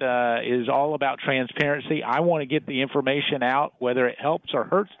president is all about transparency. I want to get the information out, whether it helps or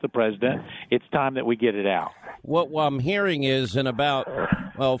hurts the president. It's time that we get it out. What I'm hearing is in about,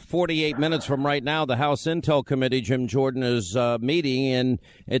 48 minutes from right now, the House Intel Committee, Jim Jordan, is meeting, and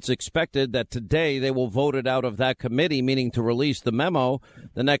it's expected that today they will vote it out of that committee, meaning to release the memo.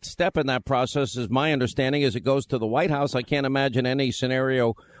 The next step in that process, is my understanding, is it goes to the White House. I can't imagine any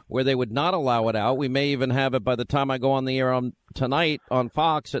scenario where they would not allow it out. We may even have it by the time I go on the air tonight on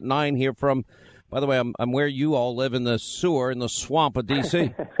Fox at 9 here from, by the way, I'm where you all live, in the sewer, in the swamp of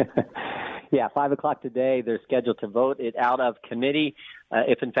D.C. Yeah, 5 o'clock today, they're scheduled to vote it out of committee.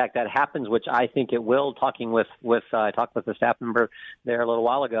 If, in fact, that happens, which I think it will, I talked with the staff member there a little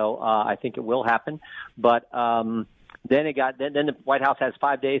while ago, I think it will happen. But then the White House has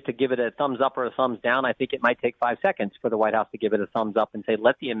 5 days to give it a thumbs up or a thumbs down. I think it might take 5 seconds for the White House to give it a thumbs up and say,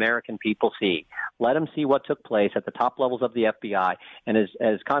 let the American people see. Let them see what took place at the top levels of the FBI. And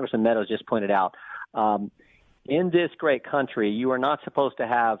as Congressman Meadows just pointed out, in this great country, you are not supposed to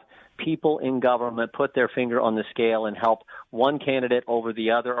have people in government put their finger on the scale and help one candidate over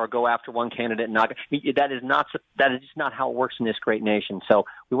the other, or go after one candidate and not. That is just not how it works in this great nation. So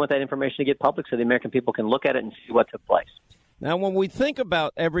we want that information to get public so the American people can look at it and see what took place. Now, when we think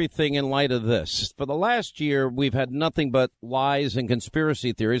about everything in light of this, for the last year, we've had nothing but lies and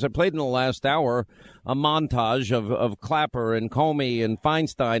conspiracy theories. I played in the last hour a montage of Clapper and Comey and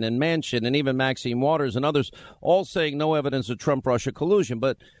Feinstein and Manchin and even Maxine Waters and others all saying no evidence of Trump-Russia collusion.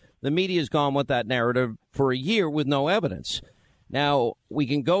 But the media's gone with that narrative for a year with no evidence. Now, we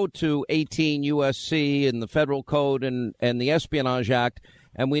can go to 18 U.S.C. and the Federal Code and the Espionage Act,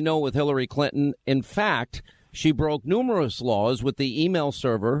 and we know with Hillary Clinton, in fact, she broke numerous laws with the email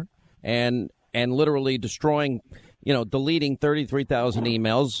server and literally destroying, deleting 33,000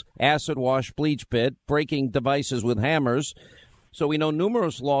 emails, acid wash, bleach pit, breaking devices with hammers. So we know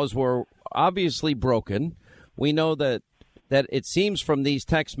numerous laws were obviously broken. We know that it seems from these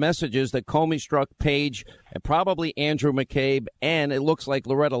text messages that Comey struck Page and probably Andrew McCabe, and it looks like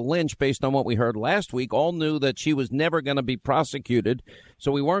Loretta Lynch, based on what we heard last week, all knew that she was never going to be prosecuted,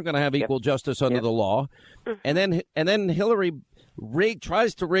 so we weren't going to have equal justice under the law. And then Hillary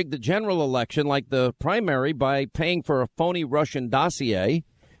tries to rig the general election, like the primary, by paying for a phony Russian dossier,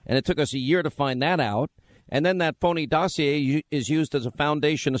 and it took us a year to find that out. And then that phony dossier is used as a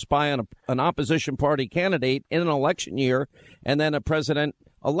foundation to spy on an opposition party candidate in an election year and then a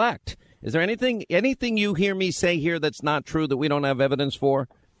president-elect. Is there anything you hear me say here that's not true that we don't have evidence for?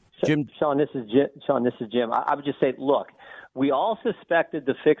 Jim? Sean, this is Jim. I would just say, look, we all suspected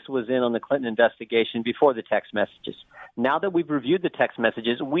the fix was in on the Clinton investigation before the text messages. Now that we've reviewed the text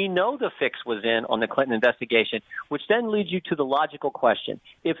messages, we know the fix was in on the Clinton investigation, which then leads you to the logical question.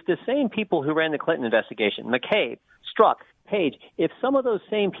 If the same people who ran the Clinton investigation, McCabe, Strzok, Page, if some of those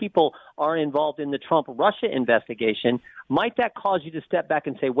same people are involved in the Trump-Russia investigation, might that cause you to step back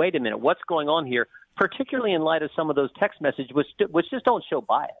and say, wait a minute, what's going on here? Particularly in light of some of those text messages, which just don't show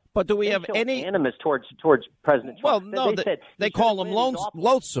bias. But do we have any animus towards President Trump? Well, no, they call him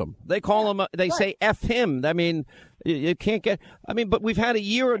loathsome. They call him. They say F him. I mean, you can't get. I mean, but we've had a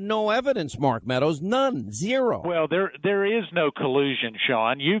year of no evidence, Mark Meadows, none, zero. Well, there is no collusion,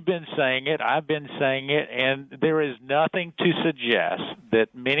 Sean. You've been saying it. I've been saying it, and there is nothing to suggest that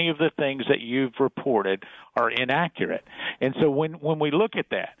many of the things that you've reported are inaccurate. And so when we look at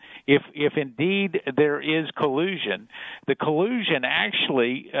that, if indeed there is collusion, the collusion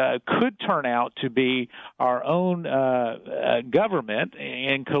actually could turn out to be our own government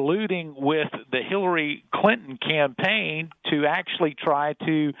in colluding with the Hillary Clinton campaign to actually try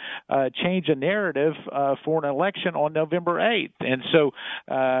to change a narrative for an election on November 8th. And so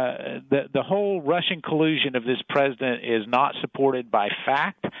the whole Russian collusion of this president is not supported by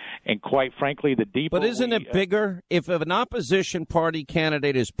fact, and quite frankly, the deeper. But isn't it bigger if an opposition party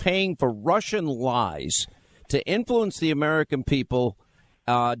candidate is paying for Russian lies to influence the American people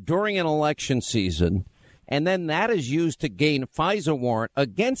during an election season, and then that is used to gain a FISA warrant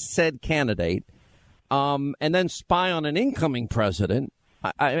against said candidate, and then spy on an incoming president.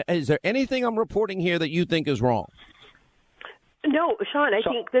 Is there anything I'm reporting here that you think is wrong? No, Sean, I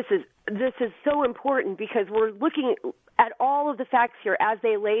think this is so important because we're looking at all of the facts here as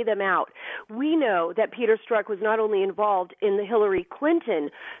they lay them out. We know that Peter Strzok was not only involved in the Hillary Clinton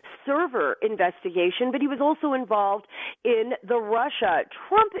server investigation, but he was also involved in the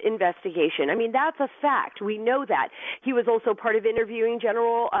Russia-Trump investigation. I mean, that's a fact. We know that. He was also part of interviewing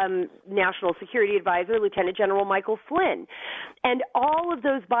National Security Advisor, Lieutenant General Michael Flynn. And all of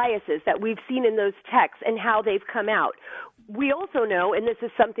those biases that we've seen in those texts and how they've come out. We also know, and this is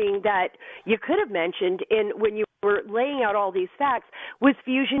something that you could have mentioned when you were laying out all these facts, was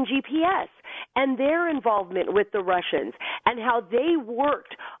Fusion GPS and their involvement with the Russians and how they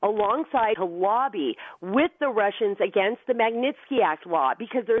worked alongside to lobby with the Russians against the Magnitsky Act law,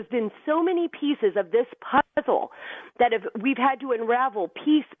 because there's been so many pieces of this puzzle that we've had to unravel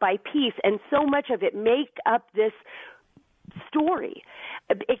piece by piece, and so much of it make up this story.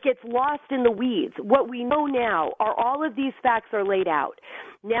 It gets lost in the weeds. What we know now are all of these facts are laid out.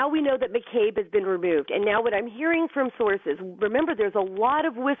 Now we know that McCabe has been removed. And now what I'm hearing from sources, remember there's a lot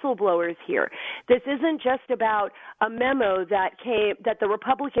of whistleblowers here. This isn't just about a memo that the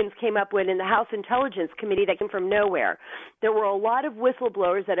Republicans came up with in the House Intelligence Committee that came from nowhere. There were a lot of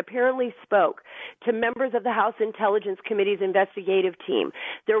whistleblowers that apparently spoke to members of the House Intelligence Committee's investigative team.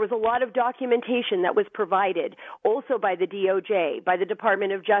 There was a lot of documentation that was provided also by the DOJ, by the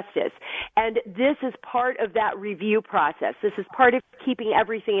Department of Justice. And this is part of that review process. This is part of keeping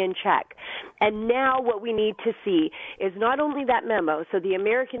everything in check. And now what we need to see is not only that memo so the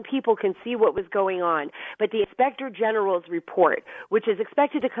American people can see what was going on, but the Inspector General's report, which is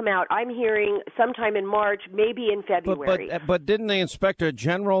expected to come out, I'm hearing, sometime in March, maybe in February. But didn't the Inspector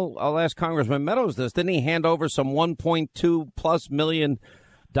General, I'll ask Congressman Meadows this, didn't he hand over some 1.2 plus million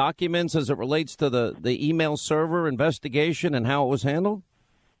documents as it relates to the email server investigation and how it was handled?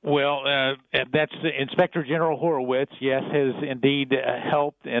 Well, that's Inspector General Horowitz, yes, has indeed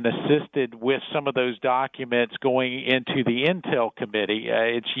helped and assisted with some of those documents going into the Intel Committee.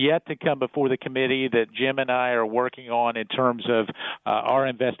 It's yet to come before the committee that Jim and I are working on in terms of our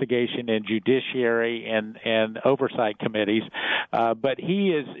investigation in judiciary and oversight committees. But he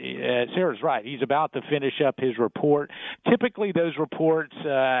is, Sarah's right, he's about to finish up his report. Typically those reports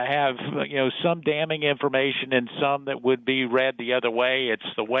have, some damning information and some that would be read the other way. It's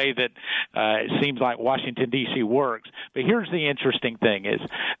the way that it seems like Washington, D.C. works. But here's the interesting thing is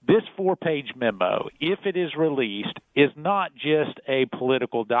this 4-page memo, if it is released, is not just a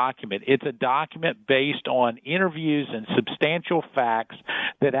political document. It's a document based on interviews and substantial facts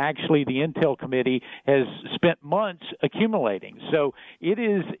that actually the Intel Committee has spent months accumulating. So it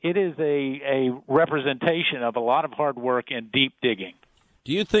is a representation of a lot of hard work and deep digging.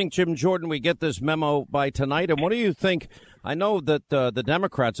 Do you think, Jim Jordan, we get this memo by tonight? And what do you think? I know that the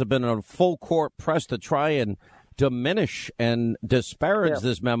Democrats have been on full court press to try and diminish and disparage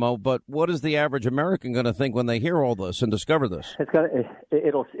this memo, but what is the average American going to think when they hear all this and discover this?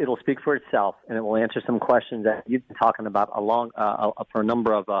 It'll speak for itself, and it will answer some questions that you've been talking about for a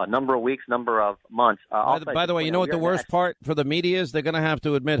number of weeks, number of months. By the way, you know what the worst part for the media is? They're going to have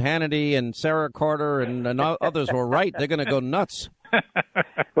to admit Hannity and Sarah Carter and others were right. They're going to go nuts.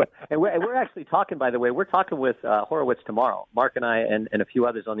 And we're actually talking, by the way, we're talking with Horowitz tomorrow. Mark and I and a few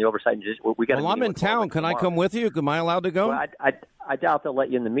others on the oversight. Well, I'm in town. Can I come with you? Am I allowed to go? Well, I doubt they'll let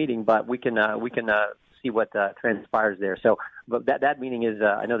you in the meeting, but we can see what transpires there. So, but that meeting is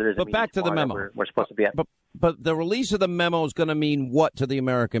I know there is. But a back to the memo. We're supposed to be at. But the release of the memo is going to mean what to the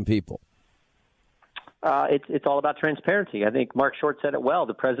American people? It's all about transparency. I think Mark Short said it well.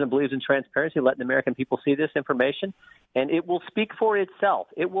 The president believes in transparency, letting the American people see this information, and it will speak for itself.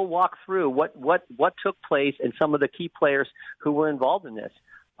 It will walk through what took place and some of the key players who were involved in this.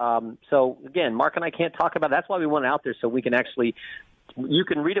 So, again, Mark and I can't talk about it. That's why we want it out there so we can actually – you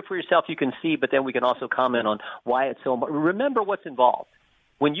can read it for yourself, you can see, but then we can also comment on why it's so important. Remember what's involved.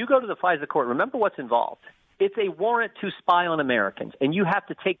 When you go to the FISA court, remember what's involved. It's a warrant to spy on Americans, and you have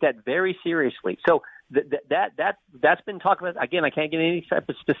to take that very seriously. So that's been talked about. Again, I can't get any type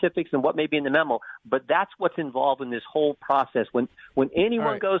of specifics on what may be in the memo, but that's what's involved in this whole process. When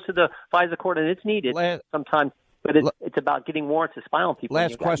anyone goes to the FISA court, and it's needed sometimes, but it's about getting warrants to spy on people.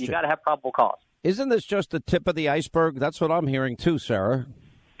 Last question. You got to have probable cause. Isn't this just the tip of the iceberg? That's what I'm hearing too, Sarah.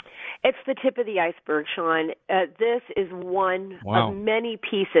 It's the tip of the iceberg, Sean. This is one of many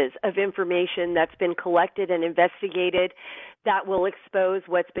pieces of information that's been collected and investigated that will expose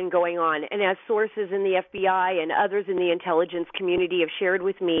what's been going on. And as sources in the FBI and others in the intelligence community have shared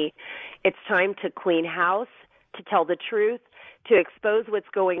with me, it's time to clean house, to tell the truth, to expose what's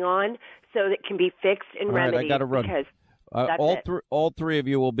going on so that it can be fixed and remedied. Right, I got to run. Because all three of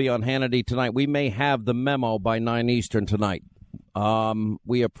you will be on Hannity tonight. We may have the memo by 9 Eastern tonight.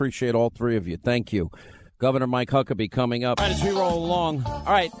 We appreciate all three of you. Thank you. Governor Mike Huckabee coming up. All right, as we roll along. All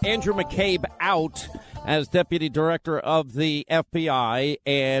right, Andrew McCabe out as Deputy Director of the FBI,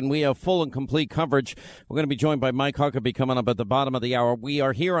 and we have full and complete coverage. We're going to be joined by Mike Huckabee coming up at the bottom of the hour. We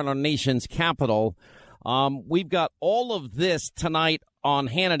are here on our nation's capital. We've got all of this tonight on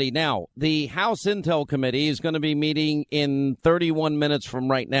Hannity. Now, the House Intel Committee is going to be meeting in 31 minutes from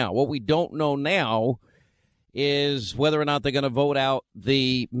right now. What we don't know now is whether or not they're going to vote out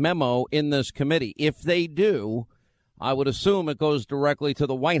the memo in this committee. If they do, I would assume it goes directly to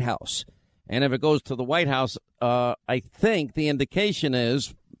the White House. And if it goes to the White House, I think the indication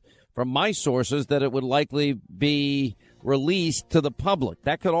is, from my sources, that it would likely be released to the public.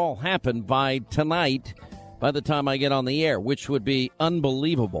 That could all happen by tonight, by the time I get on the air, which would be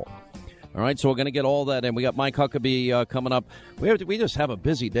unbelievable. All right, so we're going to get all that in. We got Mike Huckabee coming up. We just have a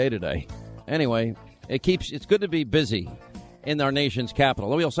busy day today. Anyway, it's good to be busy in our nation's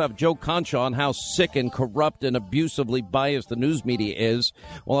capital. We also have Joe Concha on how sick and corrupt and abusively biased the news media is.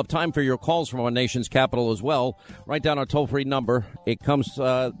 We'll have time for your calls from our nation's capital as well. Write down our toll-free number. It becomes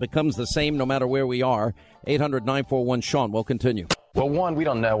the same no matter where we are. 800-941-SEAN. We'll continue. Well, one, we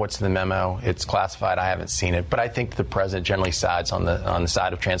don't know what's in the memo. It's classified. I haven't seen it. But I think the president generally sides on the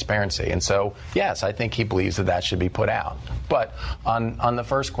side of transparency. And so, yes, I think he believes that should be put out. But on the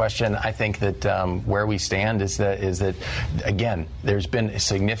first question, I think that where we stand is that, again, there's been a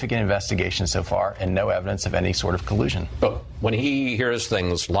significant investigation so far and no evidence of any sort of collusion. But when he hears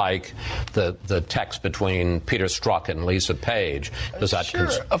things like the text between Peter Strzok and Lisa Page, does that... Sure,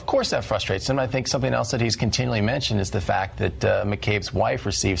 of course that frustrates him. I think something else that he's continually mentioned is the fact that McCabe's wife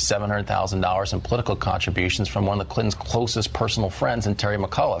received $700,000 in political contributions from one of the Clintons' closest personal friends, in Terry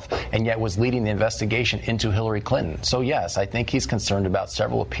McAuliffe, and yet was leading the investigation into Hillary Clinton. So, yes, I think he's concerned about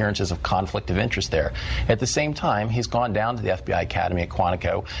several appearances of conflict of interest there. At the same time, he's gone down to the FBI Academy at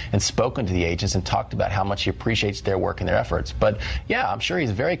Quantico and spoken to the agents and talked about how much he appreciates their work and their efforts. But, yeah, I'm sure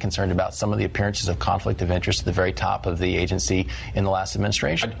he's very concerned about some of the appearances of conflict of interest at the very top of the agency in the last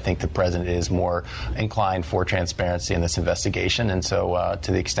administration. I think the president is more inclined for transparency in this investigation. And so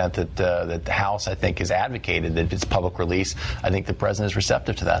to the extent that the House, I think, has advocated that it's public release, I think the president is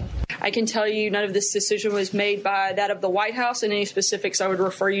receptive to that. I can tell you none of this decision was made by that of the White House. And any specifics, I would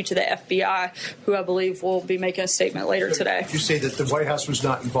refer you to the FBI, who I believe will be making a statement later today. You say that the White House was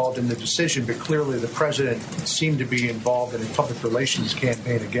not involved in the decision, but clearly the president seemed to be involved in a public relations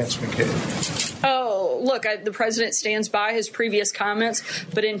campaign against McCabe. Oh, look, the president stands by his previous comments.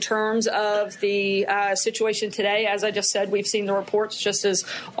 But in terms of the situation today, as I just said, we've seen the reports just as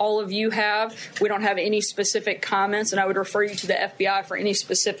all of you have. We don't have any specific comments, and I would refer you to the FBI for any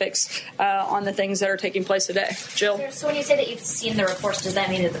specifics on the things that are taking place today. Jill? So when you say that you've seen the reports, does that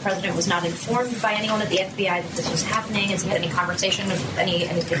mean that the president was not informed by anyone at the FBI that this was happening? Has he had any conversation with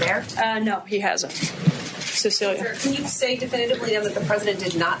anything there? No, he hasn't. Cecilia. Can you say definitively then that the president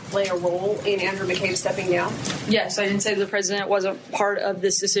did not play a role in Andrew McCabe stepping down? Yes, I didn't say the president wasn't part of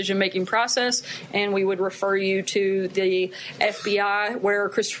this decision-making process, and we would refer you to the FBI, where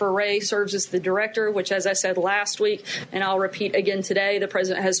Christopher Wray serves as the director, which, as I said last week, and I'll repeat again today, the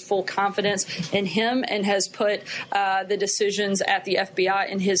president has full confidence in him and has put the decisions at the FBI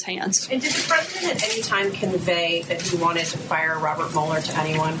in his hands. And did the president at any time convey that he wanted to fire Robert Mueller to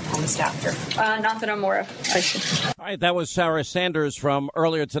anyone on the staff here? Not that I'm aware of. All right, that was Sarah Sanders from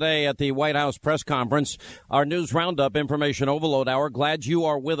earlier today at the White House press conference. Our news roundup, information overload hour. Glad you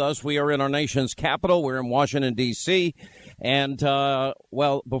are with us. We are in our nation's capital. We're in Washington, D.C. And,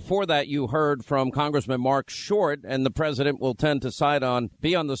 before that, you heard from Congressman Mark Short, and the president will tend to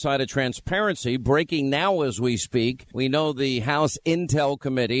be on the side of transparency. Breaking now as we speak, we know the House Intel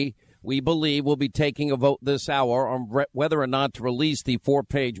Committee, we believe, will be taking a vote this hour on whether or not to release the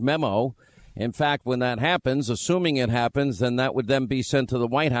 4-page memo. In fact, when that happens, assuming it happens, then that would then be sent to the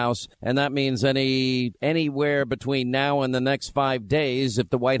White House. And that means anywhere between now and the next 5 days, if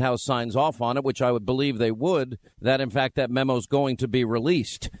the White House signs off on it, which I would believe they would, that in fact that memo is going to be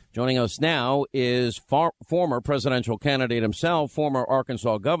released. Joining us now is former presidential candidate himself, former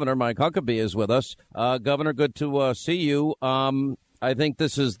Arkansas governor Mike Huckabee is with us. Governor, good to see you. I think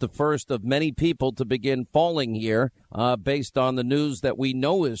this is the first of many people to begin falling here based on the news that we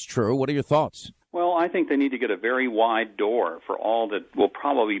know is true. What are your thoughts? Well, I think they need to get a very wide door for all that will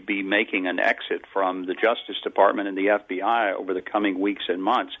probably be making an exit from the Justice Department and the FBI over the coming weeks and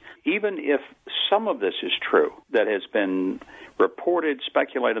months. Even if some of this is true that has been reported,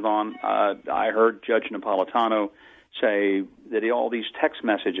 speculated on, I heard Judge Napolitano say that all these text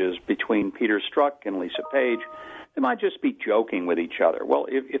messages between Peter Strzok and Lisa Page, they might just be joking with each other. Well,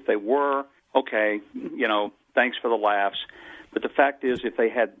 if they were, okay, thanks for the laughs. But the fact is, if they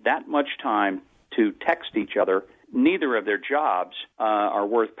had that much time to text each other, neither of their jobs are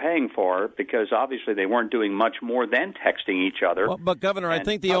worth paying for, because obviously they weren't doing much more than texting each other. Well, but Governor, I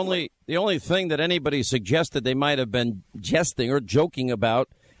think the only thing that anybody suggested they might have been jesting or joking about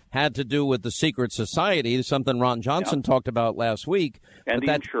had to do with the secret society, something Ron Johnson talked about last week, and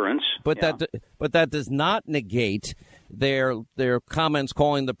the insurance. But that does not negate their comments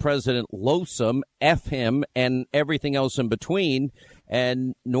calling the president loathsome, F him, and everything else in between.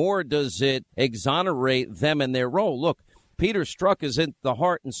 And nor does it exonerate them in their role. Look, Peter Strzok is in the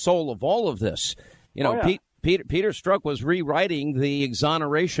heart and soul of all of this. Peter Strzok was rewriting the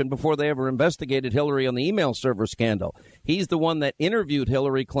exoneration before they ever investigated Hillary on the email server scandal. He's the one that interviewed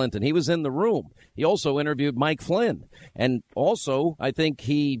Hillary Clinton. He was in the room. He also interviewed Mike Flynn. And also, I think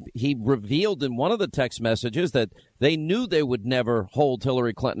he revealed in one of the text messages that they knew they would never hold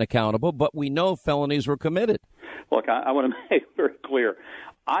Hillary Clinton accountable, but we know felonies were committed. Look, I want to make it very clear.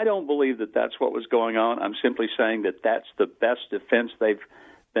 I don't believe that that's what was going on. I'm simply saying that that's the best defense they've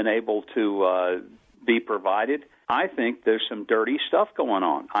been able to be provided. I think there's some dirty stuff going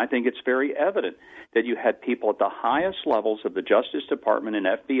on. I think it's very evident that you had people at the highest levels of the Justice Department and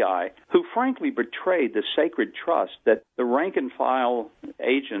FBI who frankly betrayed the sacred trust that the rank-and-file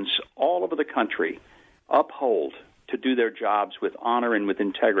agents all over the country uphold to do their jobs with honor and with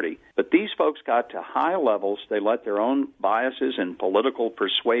integrity. But these folks got to high levels. They let their own biases and political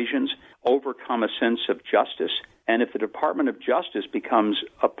persuasions overcome a sense of justice. And if the Department of Justice becomes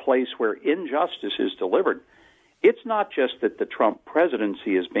a place where injustice is delivered, it's not just that the Trump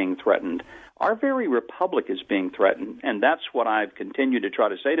presidency is being threatened. Our very republic is being threatened, and that's what I've continued to try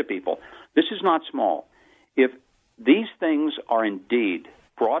to say to people. This is not small. If these things are indeed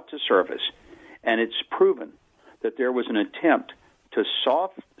brought to surface, and it's proven that there was an attempt to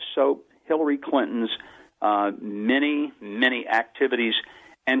soft soap Hillary Clinton's many, many activities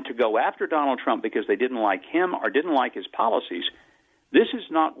and to go after Donald Trump because they didn't like him or didn't like his policies, this is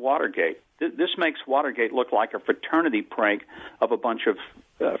not Watergate. This makes Watergate look like a fraternity prank of a bunch of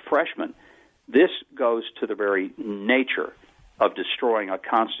freshmen. This goes to the very nature of destroying a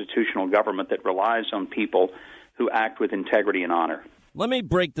constitutional government that relies on people who act with integrity and honor. Let me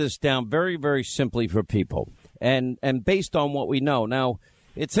break this down very, very simply for people. And based on what we know. Now,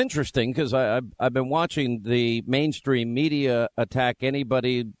 it's interesting because I've been watching the mainstream media attack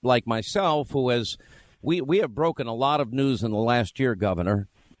anybody like myself who has we have broken a lot of news in the last year, Governor,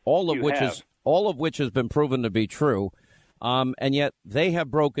 all of which has been proven to be true. And yet they have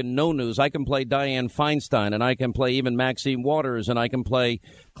broken no news. I can play Dianne Feinstein, and I can play even Maxine Waters, and I can play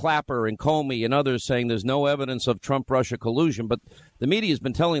Clapper and Comey and others saying there's no evidence of Trump-Russia collusion. But the media has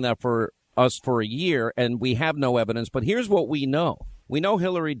been telling that for us for a year, and we have no evidence. But here's what we know. We know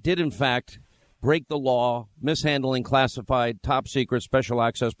Hillary did, in fact, break the law, mishandling classified, top-secret, special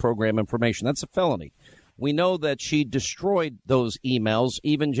access program information. That's a felony. We know that she destroyed those emails.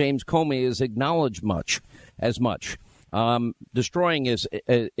 Even James Comey has acknowledged as much. Destroying is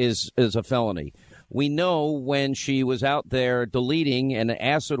a felony. We know when she was out there deleting and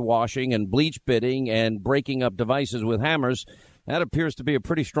acid washing and bleach bidding and breaking up devices with hammers, that appears to be a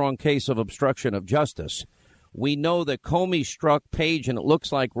pretty strong case of obstruction of justice. We know that Comey struck Page, and it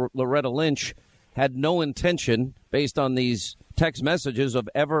looks like Loretta Lynch had no intention, based on these text messages, of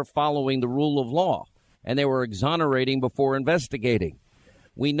ever following the rule of law, and they were exonerating before investigating.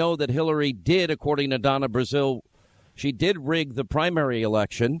 We know that Hillary did, according to Donna Brazile, she did rig the primary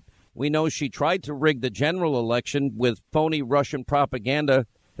election. We know she tried to rig the general election with phony Russian propaganda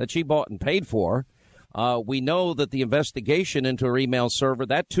that she bought and paid for. We know that the investigation into her email server,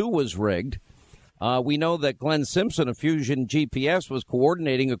 that too was rigged. We know that Glenn Simpson of Fusion GPS was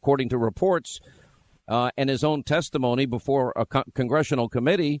coordinating, according to reports and his own testimony before a congressional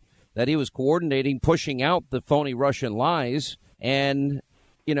committee, that he was coordinating, pushing out the phony Russian lies. And,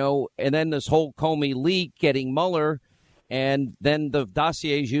 and then this whole Comey leak getting Mueller, and then the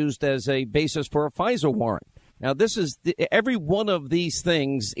dossier is used as a basis for a FISA warrant. Now, every one of these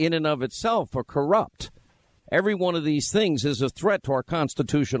things in and of itself are corrupt. Every one of these things is a threat to our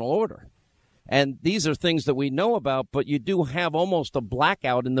constitutional order. And these are things that we know about, but you do have almost a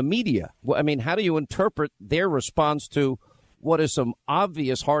blackout in the media. I mean, how do you interpret their response to what is some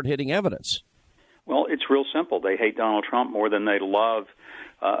obvious hard-hitting evidence? Well, it's real simple. They hate Donald Trump more than they love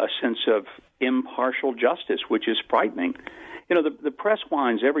a sense of impartial justice, which is frightening. You know, the press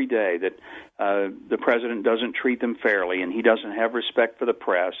whines every day that the president doesn't treat them fairly and he doesn't have respect for the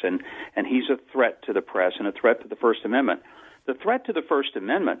press and he's a threat to the press and a threat to the First Amendment. The threat to the First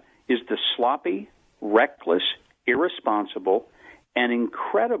Amendment is the sloppy, reckless, irresponsible, and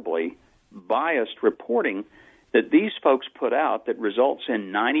incredibly biased reporting that these folks put out that results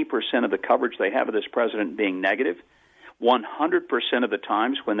in 90% of the coverage they have of this president being negative. 100% of the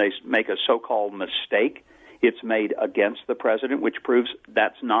times when they make a so-called mistake, it's made against the president, which proves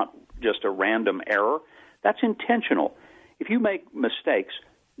that's not just a random error. That's intentional. If you make mistakes,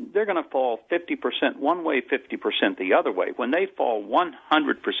 they're going to fall 50% one way, 50% the other way. When they fall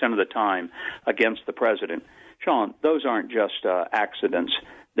 100% of the time against the president, Sean, those aren't just accidents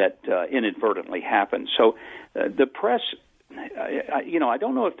that inadvertently happen. So the press, I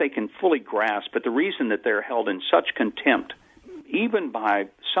don't know if they can fully grasp, but the reason that they're held in such contempt, even by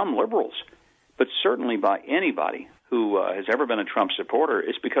some liberals, but certainly by anybody who has ever been a Trump supporter,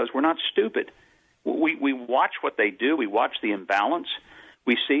 is because we're not stupid. We watch what they do. We watch the imbalance.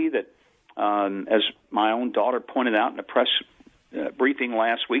 We see that, as my own daughter pointed out in a press briefing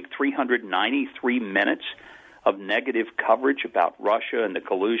last week, 393 minutes of negative coverage about Russia and the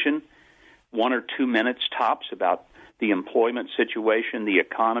collusion, 1 or 2 minutes tops about the employment situation, the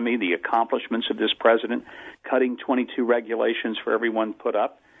economy, the accomplishments of this president, cutting 22 regulations for everyone put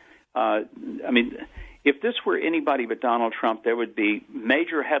up. If this were anybody but Donald Trump, there would be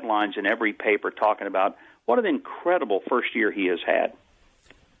major headlines in every paper talking about what an incredible first year he has had.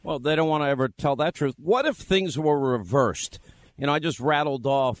 Well, they don't want to ever tell that truth. What if things were reversed? I just rattled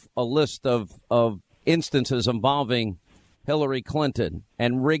off a list of instances involving Hillary Clinton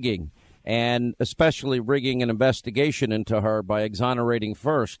and rigging, and especially rigging an investigation into her by exonerating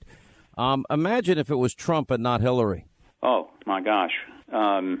first. Imagine if it was Trump and not Hillary. Oh, my gosh.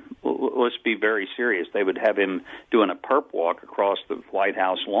 Let's be very serious. They would have him doing a perp walk across the White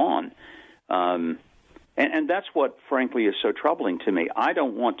House lawn. And that's what, frankly, is so troubling to me. I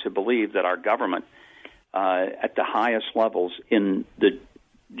don't want to believe that our government, at the highest levels in the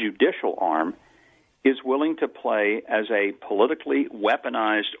judicial arm, is willing to play as a politically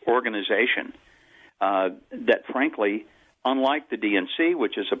weaponized organization that, frankly, unlike the DNC,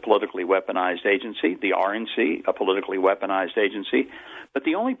 which is a politically weaponized agency, the RNC, a politically weaponized agency, but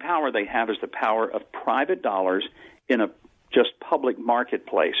the only power they have is the power of private dollars in a just public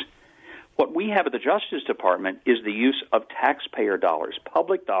marketplace. What we have at the Justice Department is the use of taxpayer dollars,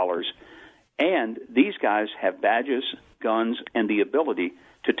 public dollars, and these guys have badges, guns, and the ability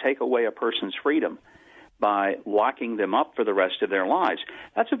to take away a person's freedom by locking them up for the rest of their lives.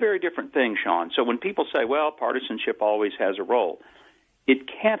 That's a very different thing, Sean. So when people say, well, partisanship always has a role, it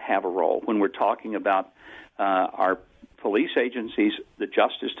can't have a role when we're talking about our police agencies, the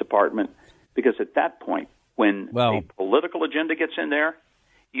Justice Department, because at that point, when a political agenda gets in there,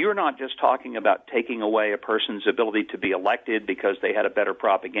 you're not just talking about taking away a person's ability to be elected because they had a better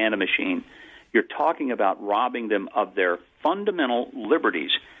propaganda machine. You're talking about robbing them of their fundamental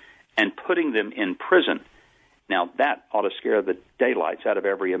liberties and putting them in prison. Now, that ought to scare the daylights out of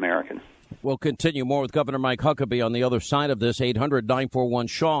every American. We'll continue more with Governor Mike Huckabee on the other side of this,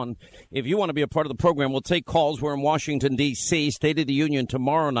 800-941-SEAN. If you want to be a part of the program, we'll take calls. We're in Washington, D.C., State of the Union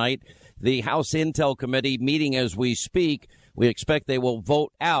tomorrow night. The House Intel Committee meeting as we speak. We expect they will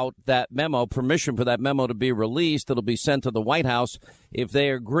vote out that memo, permission for that memo to be released. It'll be sent to the White House. If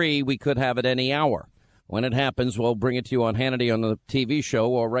they agree, we could have it any hour. When it happens, we'll bring it to you on Hannity on the TV show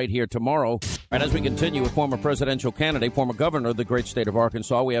or right here tomorrow. And as we continue with former presidential candidate, former governor of the great state of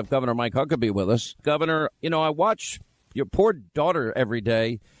Arkansas, we have Governor Mike Huckabee with us. Governor, I watch your poor daughter every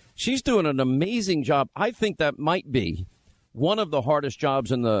day. She's doing an amazing job. I think that might be one of the hardest jobs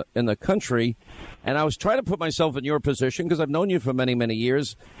in the country. And I was trying to put myself in your position because I've known you for many, many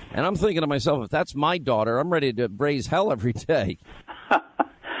years. And I'm thinking to myself, if that's my daughter, I'm ready to raise hell every day.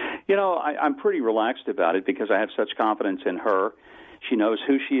 I'm pretty relaxed about it because I have such confidence in her. She knows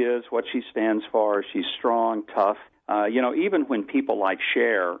who she is, what she stands for. She's strong, tough. Even when people like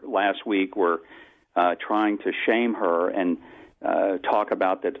Cher last week were trying to shame her and talk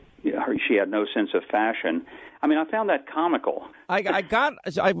about that she had no sense of fashion, I found that comical. I've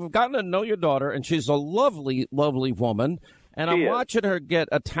gotten to know your daughter, and she's a lovely, lovely woman. And I'm watching her get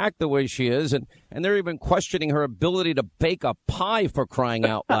attacked the way she is, and they're even questioning her ability to bake a pie, for crying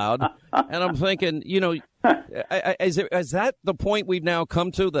out loud. And I'm thinking, Is that the point we've now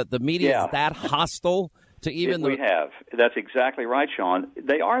come to, that the media is that hostile to even We have. That's exactly right, Sean.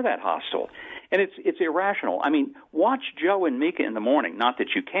 They are that hostile. And it's irrational. I mean, watch Joe and Mika in the morning. Not that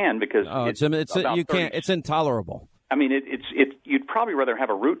you can, because it's intolerable. I mean, you'd probably rather have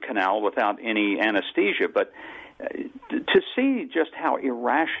a root canal without any anesthesia, but to see just how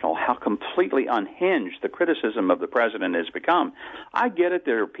irrational, how completely unhinged the criticism of the president has become. I get it.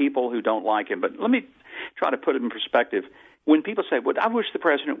 There are people who don't like him, but let me try to put it in perspective. When people say, well, I wish the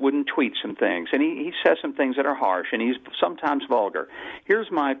president wouldn't tweet some things, and he says some things that are harsh, and he's sometimes vulgar.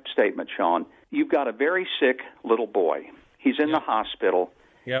 Here's my statement, Sean. You've got a very sick little boy. He's in the hospital,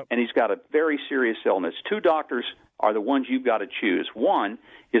 and he's got a very serious illness. Two doctors are the ones you've got to choose. One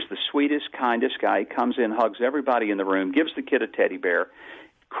is the sweetest, kindest guy. He comes in, hugs everybody in the room, gives the kid a teddy bear,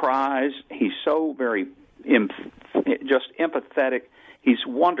 cries. He's so very just empathetic. He's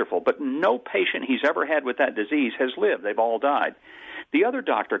wonderful, but no patient he's ever had with that disease has lived. They've all died. The other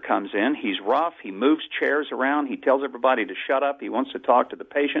doctor comes in. He's rough. He moves chairs around. He tells everybody to shut up. He wants to talk to the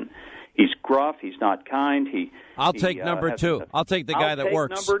patient. He's gruff. He's not kind. I'll take number two. I'll take the guy that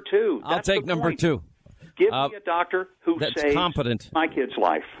works. Number two. I'll take number two. Give me a doctor who saves competent. My kid's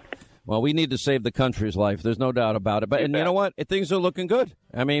life. Well, we need to save the country's life. There's no doubt about it. But you know what? Things are looking good.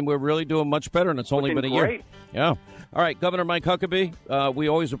 I mean, we're really doing much better, and it's only been a year. Yeah. All right, Governor Mike Huckabee, we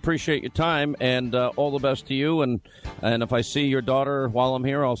always appreciate your time, and all the best to you. And if I see your daughter while I'm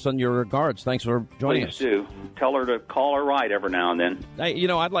here, I'll send your regards. Thanks for joining us. Please do. Tell her to call her right every now and then. Hey,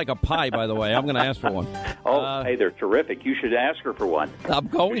 I'd like a pie, by the way. I'm going to ask for one. Hey, they're terrific. You should ask her for one. I'm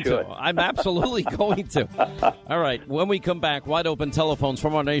going to. I'm absolutely going to. All right, when we come back, wide open telephones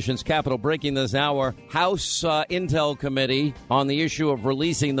from our nation's capital. Breaking this hour, House Intel Committee on the issue of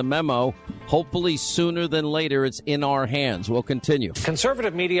releasing the memo. Hopefully sooner than later, it's in our hands. We'll continue.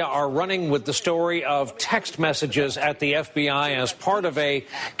 Conservative media are running with the story of text messages at the FBI as part of a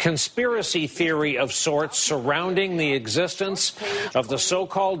conspiracy theory of sorts surrounding the existence of the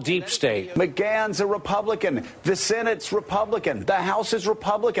so-called deep state. McGahn's a Republican. The Senate's Republican. The House is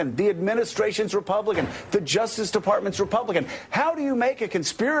Republican. The administration's Republican. The Justice Department's Republican. How do you make a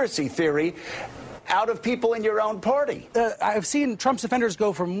conspiracy theory out of people in your own party? I've seen Trump's defenders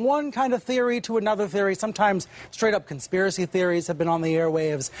go from one kind of theory to another theory. Sometimes straight-up conspiracy theories have been on the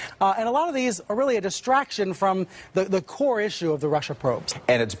airwaves. And a lot of these are really a distraction from the core issue of the Russia probes.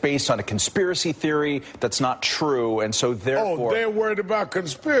 And it's based on a conspiracy theory that's not true, and so therefore... Oh, they're worried about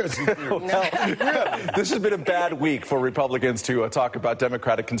conspiracy theories. This has been a bad week for Republicans to talk about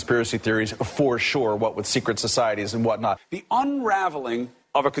Democratic conspiracy theories, for sure, what with secret societies and whatnot. The unraveling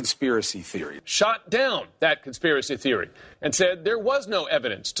of a conspiracy theory. Shot down that conspiracy theory and said there was no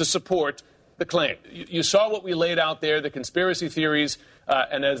evidence to support the claim. You saw what we laid out there, the conspiracy theories,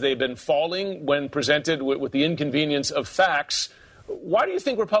 and as they've been falling when presented with the inconvenience of facts. Why do you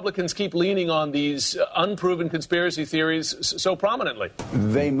think Republicans keep leaning on these unproven conspiracy theories so prominently?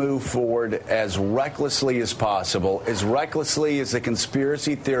 They move forward as recklessly as possible, as recklessly as the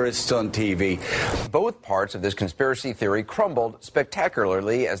conspiracy theorists on TV. Both parts of this conspiracy theory crumbled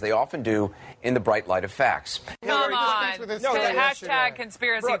spectacularly, as they often do, in the bright light of facts. Come on. Hashtag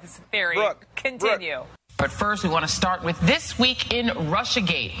conspiracy theory. Continue. But first, we want to start with This Week in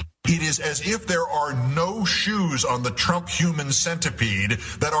Russiagate. It is as if there are no shoes on the Trump human centipede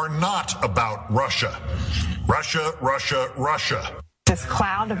that are not about Russia. Russia, Russia, Russia. This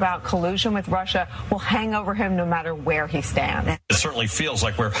cloud about collusion with Russia will hang over him no matter where he stands. It certainly feels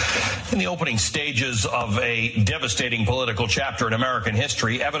like we're in the opening stages of a devastating political chapter in American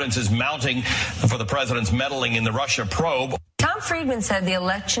history. Evidence is mounting for the president's meddling in the Russia probe. Tom Friedman said the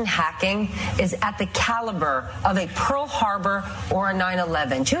election hacking is at the caliber of a Pearl Harbor or a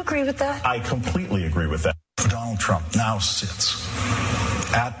 9/11. Do you agree with that? I completely agree with that. Donald Trump now sits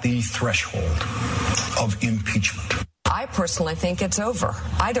at the threshold of impeachment. I personally think it's over.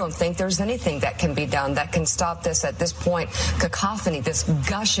 I don't think there's anything that can be done that can stop this at this point. Cacophony, this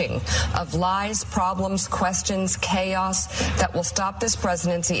gushing of lies, problems, questions, chaos that will stop this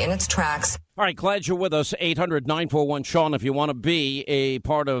presidency in its tracks. All right, glad you're with us. 800-941-SEAN if you want to be a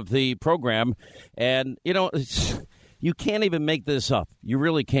part of the program. And, you can't even make this up. You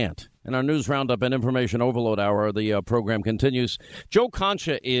really can't. In our news roundup and information overload hour, the program continues. Joe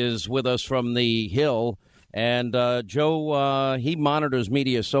Concha is with us from the Hill. And Joe, he monitors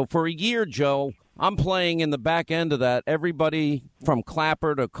media. So for a year, Joe, I'm playing in the back end of that. Everybody from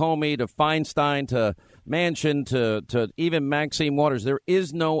Clapper to Comey to Feinstein to Manchin to even Maxine Waters. There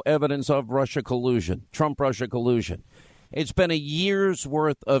is no evidence of Russia collusion, Trump-Russia collusion. It's been a year's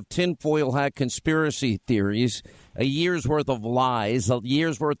worth of tinfoil hat conspiracy theories, a year's worth of lies, a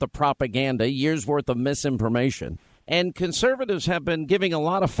year's worth of propaganda, a year's worth of misinformation. And conservatives have been giving a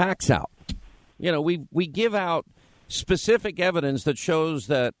lot of facts out. You know, we give out specific evidence that shows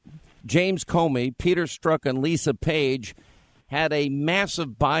that James Comey, Peter Strzok, and Lisa Page had a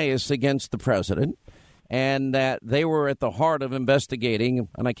massive bias against the president, and that they were at the heart of investigating,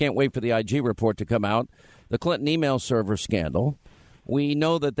 and I can't wait for the IG report to come out, the Clinton email server scandal. We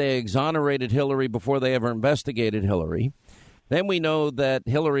know that they exonerated Hillary before they ever investigated Hillary. Then we know that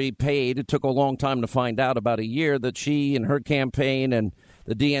Hillary paid, it took a long time to find out, about a year, that she and her campaign and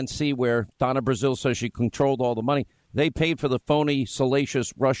the DNC, where Donna Brazile says she controlled all the money, they paid for the phony,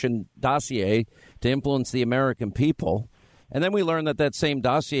 salacious Russian dossier to influence the American people. And then we learned that that same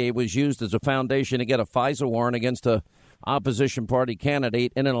dossier was used as a foundation to get a FISA warrant against a opposition party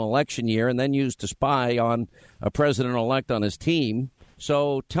candidate in an election year and then used to spy on a president-elect on his team.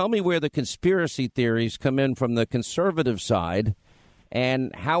 So tell me where the conspiracy theories come in from the conservative side,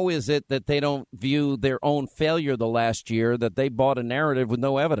 and how is it that they don't view their own failure the last year, that they bought a narrative with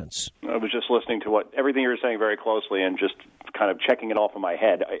no evidence? I was just listening to everything you were saying very closely and just kind of checking it off in my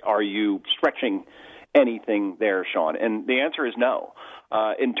head. Are you stretching anything there, Sean? And the answer is no.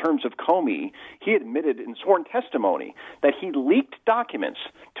 In terms of Comey, he admitted in sworn testimony that he leaked documents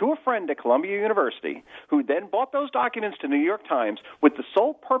to a friend at Columbia University, who then bought those documents to the New York Times with the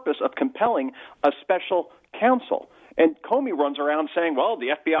sole purpose of compelling a special counsel. And Comey runs around saying, well, the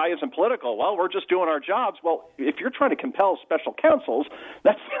FBI isn't political. Well, we're just doing our jobs. Well, if you're trying to compel special counsels,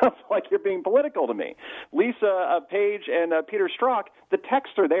 that sounds like you're being political to me. Lisa Page and Peter Strzok, the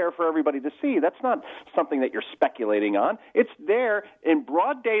texts are there for everybody to see. That's not something that you're speculating on. It's there in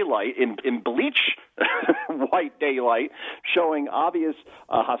broad daylight, in bleach white daylight, showing obvious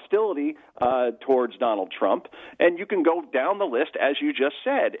hostility towards Donald Trump. And you can go down the list, as you just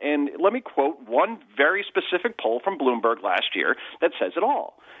said. And let me quote one very specific poll from Bloomberg last year that says it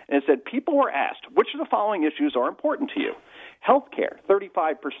all. And it said, people were asked, which of the following issues are important to you? Healthcare,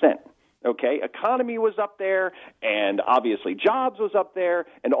 35%. Okay, economy was up there, and obviously jobs was up there,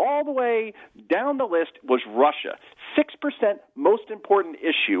 and all the way down the list was Russia. 6% most important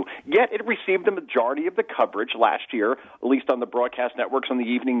issue, yet it received the majority of the coverage last year, at least on the broadcast networks, on the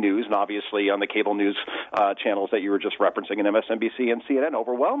evening news, and obviously on the cable news channels that you were just referencing in MSNBC and CNN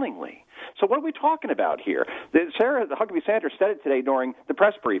overwhelmingly. So what are we talking about here? Sarah Huckabee Sanders said it today during the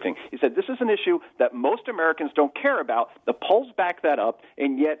press briefing. He said this is an issue that most Americans don't care about. The polls back that up,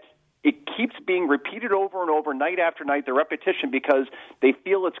 and yet it keeps being repeated over and over, night after night, the repetition, because they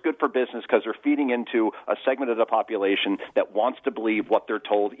feel it's good for business, because they're feeding into a segment of the population that wants to believe what they're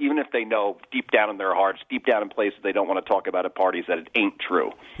told, even if they know deep down in their hearts, deep down in places they don't want to talk about at parties, that it ain't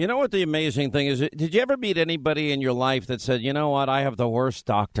true. You know what the amazing thing is? Did you ever meet anybody in your life that said, you know what, I have the worst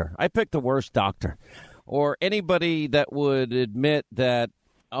doctor. I picked the worst doctor. Or anybody that would admit that,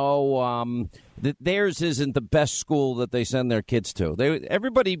 that theirs isn't the best school that they send their kids to.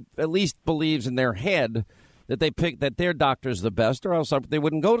 Everybody at least believes in their head that they pick that their doctor's the best, or else they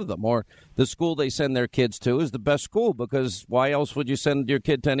wouldn't go to them. Or the school they send their kids to is the best school, because why else would you send your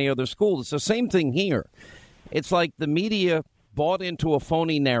kid to any other school? It's the same thing here. It's like the media bought into a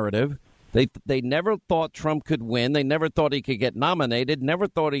phony narrative. They never thought Trump could win. They never thought he could get nominated. Never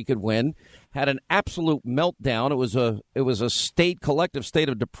thought he could win. Had an absolute meltdown. It was a collective state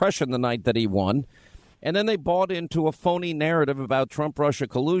of depression the night that he won. And then they bought into a phony narrative about Trump-Russia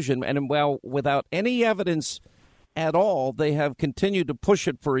collusion. And without any evidence at all, they have continued to push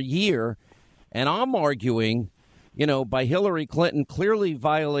it for a year. And I'm arguing, by Hillary Clinton clearly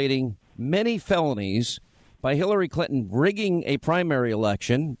violating many felonies, by Hillary Clinton rigging a primary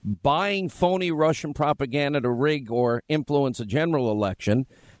election, buying phony Russian propaganda to rig or influence a general election,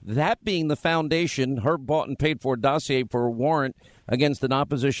 that being the foundation, her bought and paid for dossier for a warrant against an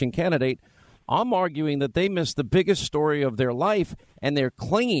opposition candidate. I'm arguing that they missed the biggest story of their life, and they're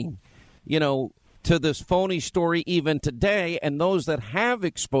clinging, to this phony story even today. And those that have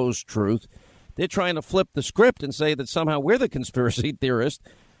exposed truth, they're trying to flip the script and say that somehow we're the conspiracy theorists,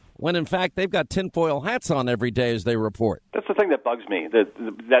 when in fact they've got tinfoil hats on every day as they report. That's the thing that bugs me, the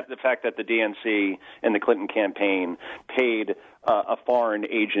fact that the DNC and the Clinton campaign paid a foreign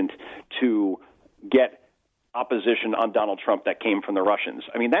agent to get opposition on Donald Trump that came from the Russians.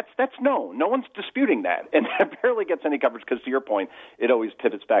 I mean, that's known. No one's disputing that, and that barely gets any coverage because, to your point, it always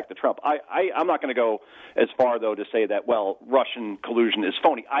pivots back to Trump. I'm not going to go as far, though, to say that, well, Russian collusion is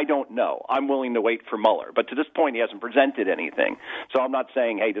phony. I don't know. I'm willing to wait for Mueller, but to this point, he hasn't presented anything. So I'm not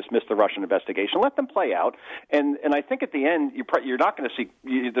saying, hey, dismiss the Russian investigation. Let them play out, and I think at the end, you're not going to see.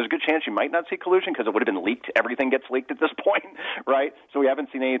 There's a good chance you might not see collusion because it would have been leaked. Everything gets leaked at this point, right? So we haven't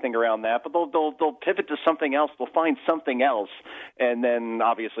seen anything around that, but they'll pivot to something else. They'll find something else, and then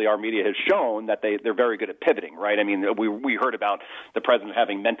obviously our media has shown that they're very good at pivoting, right? I mean, we heard about the president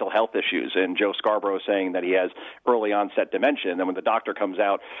having mental health issues, and Joe Scarborough saying that he has early onset dementia, and then when the doctor comes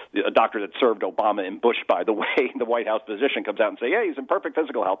out, a doctor that served Obama and Bush, by the way, the White House physician comes out and say, yeah, he's in perfect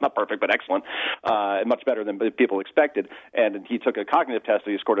physical health, not perfect, but excellent, much better than people expected, and he took a cognitive test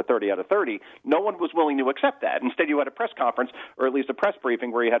and he scored a 30 out of 30. No one was willing to accept that. Instead, you had a press conference, or at least a press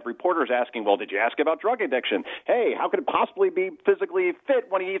briefing, where you had reporters asking, well, did you ask about drug addiction? Hey, how could it possibly be physically fit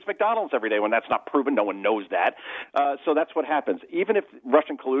when he eats McDonald's every day when that's not proven? No one knows that. So that's what happens. Even if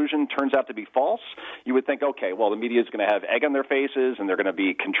Russian collusion turns out to be false, you would think, okay, well, the media is going to have egg on their faces and they're going to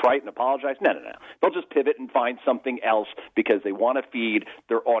be contrite and apologize. No. They'll just pivot and find something else because they want to feed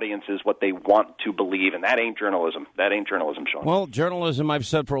their audiences what they want to believe, and that ain't journalism. That ain't journalism, Sean. Well, journalism, I've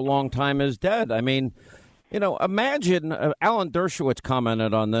said for a long time, is dead. I mean, imagine Alan Dershowitz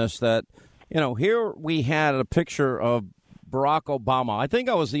commented on this, that, here we had a picture of Barack Obama. I think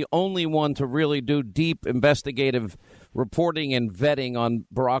I was the only one to really do deep investigative reporting and vetting on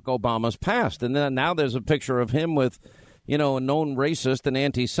Barack Obama's past. And then now there's a picture of him with, a known racist and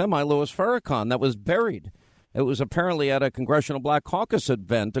anti-Semite, Louis Farrakhan, that was buried. It was apparently at a Congressional Black Caucus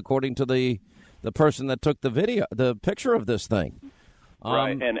event, according to the person that took the picture of this thing.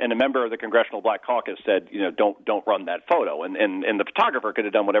 Right, and a member of the Congressional Black Caucus said, don't run that photo, and the photographer could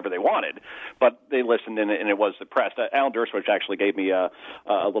have done whatever they wanted, but they listened and it was suppressed. Alan Dershowitz actually gave me a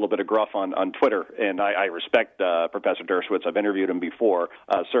little bit of gruff on Twitter, and I respect Professor Dershowitz. I've interviewed him before.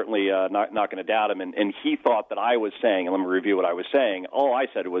 Certainly not going to doubt him, and he thought that I was saying, and let me review what I was saying. All I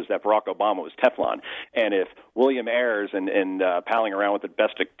said was that Barack Obama was Teflon, and if William Ayers and palling around with the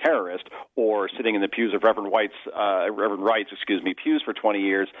domestic terrorist, or sitting in the pews of Reverend Wright's pews for 20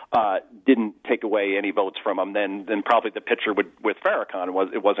 years didn't take away any votes from him, then probably the picture with Farrakhan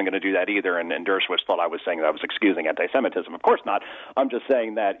wasn't going to do that either. And Dershowitz thought I was saying that I was excusing anti-Semitism. Of course not. I'm just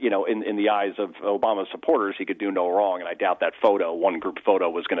saying that, in the eyes of Obama's supporters, he could do no wrong, and I doubt that one group photo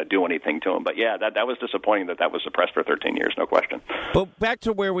was going to do anything to him. But yeah, that was disappointing that was suppressed for 13 years, no question. But back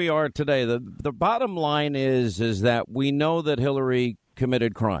to where we are today, the bottom line is that we know that Hillary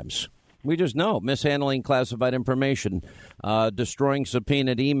committed crimes. We just know. Mishandling classified information, destroying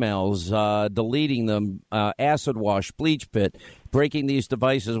subpoenaed emails, deleting them, acid wash, bleach pit, breaking these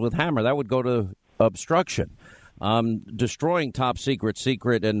devices with hammer. That would go to obstruction. Destroying top secret,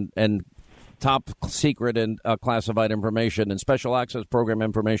 and top secret and classified information and special access program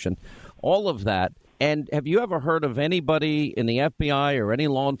information. All of that. And have you ever heard of anybody in the FBI or any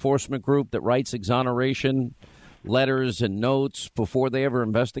law enforcement group that writes exoneration letters and notes before they ever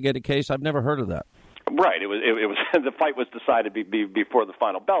investigate a case? I've never heard of that. Right. It was the fight was decided before the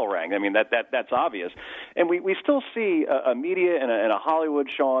final bell rang. I mean, that's obvious. And we still see a media and a Hollywood,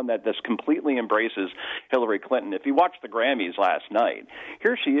 Sean, that this completely embraces Hillary Clinton. If you watched the Grammys last night,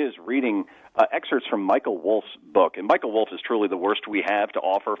 here she is reading excerpts from Michael Wolff's book. And Michael Wolff is truly the worst we have to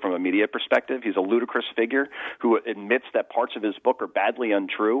offer from a media perspective. He's a ludicrous figure who admits that parts of his book are badly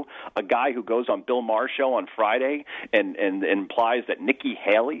untrue. A guy who goes on Bill Maher's show on Friday and implies that Nikki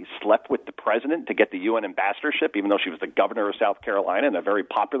Haley slept with the president to get the UN ambassadorship, even though she was the governor of South Carolina and a very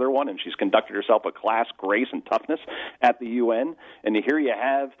popular one, and she's conducted herself with class, grace, and toughness at the UN. And here you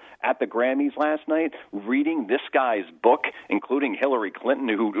have at the Grammys last night reading this guy's book, including Hillary Clinton,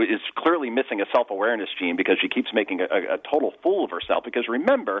 who is clearly missing a self-awareness gene because she keeps making a total fool of herself. Because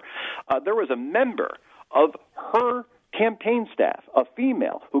remember, there was a member of her campaign staff, a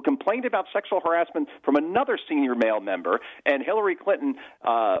female, who complained about sexual harassment from another senior male member, and Hillary Clinton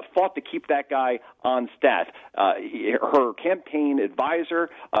fought to keep that guy on staff. Her campaign advisor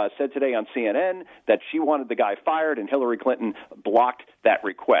said today on CNN that she wanted the guy fired, and Hillary Clinton blocked that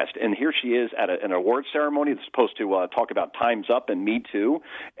request. And here she is at an award ceremony that's supposed to talk about Time's Up and Me Too,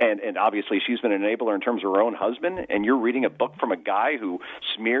 and obviously she's been an enabler in terms of her own husband, and you're reading a book from a guy who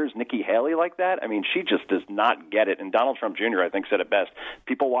smears Nikki Haley like that? I mean, she just does not get it. And Donald Trump Jr., I think, said it best.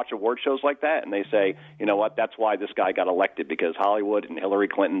 People watch award shows like that, and they say, you know what, that's why this guy got elected, because Hollywood and Hillary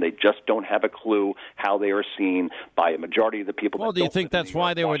Clinton, they just don't have a clue how they are seen by a majority of the people. Well, do you think that's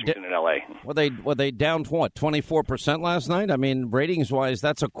why they were in L.A.? Were they down, what, 24% last night? I mean, ratings-wise,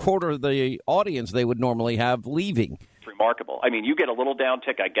 that's a quarter of the audience they would normally have leaving. Remarkable. I mean, you get a little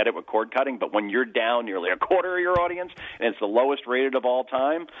downtick. I get it with cord cutting, but when you're down nearly a quarter of your audience and it's the lowest rated of all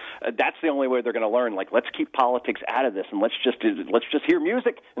time, that's the only way they're going to learn. Like, let's keep politics out of this and let's just hear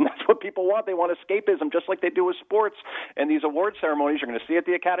music, and that's what people want. They want escapism, just like they do with sports. And these award ceremonies, you're going to see at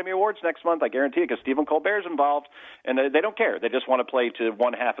the Academy Awards next month. I guarantee it, because Stephen Colbert's involved, and they don't care. They just want to play to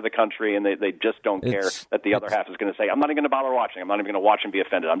one half of the country, and they just don't care that the other half is going to say, "I'm not even going to bother watching. I'm not even going to watch and be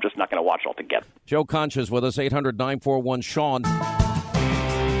offended. I'm just not going to watch altogether." Joe Concha's with us, 800-941-SEAN.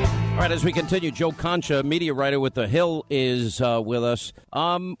 All right, as we continue, Joe Concha, media writer with The Hill, is with us.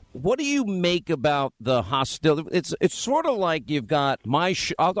 What do you make about the hostility? It's sort of like you've got my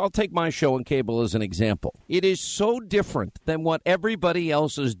I'll take my show on cable as an example. It is so different than what everybody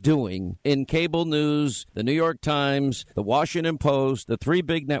else is doing in cable news, the New York Times, the Washington Post, the three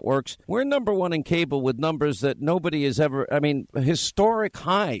big networks. We're number one in cable with numbers that nobody has ever, historic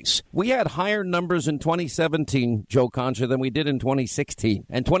highs. We had higher numbers in 2017, Joe Concha, than we did in 2016.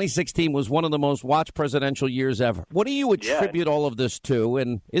 And 2016 was one of the most watched presidential years ever. What do you attribute all of this to?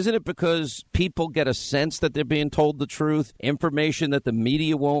 And isn't it because people get a sense that they're being told the truth, information that the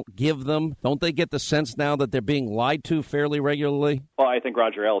media won't give them? Don't they get the sense now that they're being lied to fairly regularly? Well, I think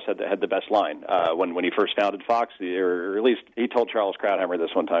Roger Ailes had the best line when he first founded Fox, or at least he told Charles Krauthammer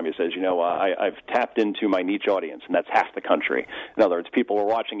this one time. He says, I've tapped into my niche audience, and that's half the country. In other words, people were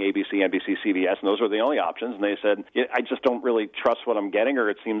watching ABC, NBC, CBS, and those were the only options. And they said, I just don't really trust what I'm getting, or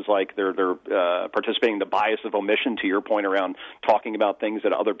it seems like they're participating in the bias of omission, to your point around talking about things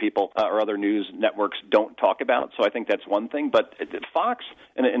that other people or other news networks don't talk about. So I think that's one thing. But Fox,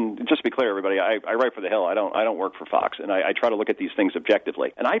 and just to be clear, everybody, I write for The Hill. I don't work for Fox, and I try to look at these things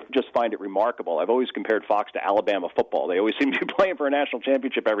objectively. And I just find it remarkable. I've always compared Fox to Alabama football. They always seem to be playing for a national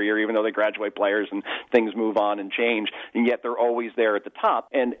championship every year, even though they graduate players and things move on and change, and yet they're always there at the top.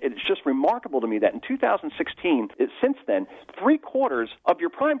 And it's just remarkable to me that in 2016, since then, 3/4 of your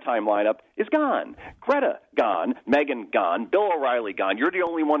primetime lineup is gone. Greta gone, Megyn gone, Bill O'Reilly gone. You're the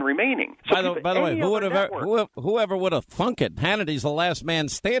only one remaining. So by the way, whoever would have thunk it? Hannity's the last man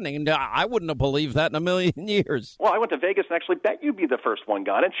standing, and I wouldn't have believed that in a million years. Well, I went to Vegas and actually bet you'd be the first one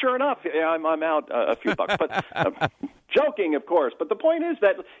gone, and sure enough, I'm out a few bucks. But joking, of course. But the point is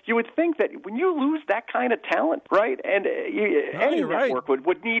that you would think that when you lose that kind of talent, right, and any network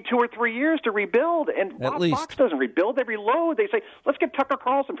would need 2 or 3 years to rebuild, and Fox doesn't rebuild. They reload. They say, let's get Tucker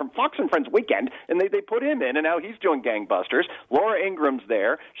Carlson from Fox and Friends Weekend, and they put him in, and now he's doing gangbusters. Laura Ingram's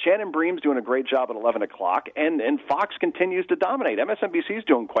there. Shannon Bream's doing a great job at 11 o'clock, and Fox continues to dominate. MSNBC's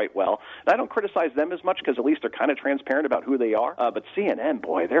doing quite well. And I don't criticize them as much because at least they're kind of transparent about who they are. But CNN,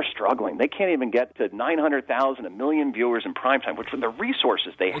 boy, they're struggling. They can't even get to 900,000, 1 million viewers in primetime, which with the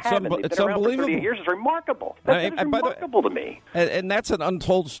resources they have, and they've been around for 38 years, is remarkable. That is remarkable to me. And that's an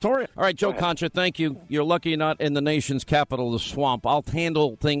untold story. All right, Joe Concha, thank you. You're lucky you're not in the nation's capital, the swamp. I'll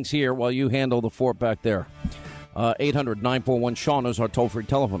handle things here while you handle the fort back there. 800-941-SEAN is our toll-free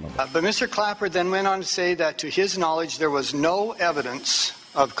telephone number. But Mr. Clapper then went on to say that, to his knowledge, there was no evidence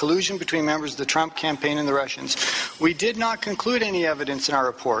of collusion between members of the Trump campaign and the Russians. We did not conclude any evidence in our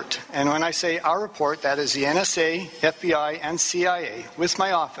report. And when I say our report, that is the NSA, FBI, and CIA, with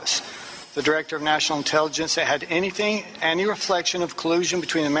my office, the Director of National Intelligence, that had any reflection of collusion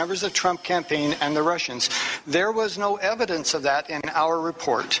between the members of the Trump campaign and the Russians. There was no evidence of that in our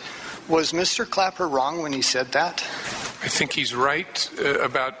report. Was Mr. Clapper wrong when he said that? I think he's right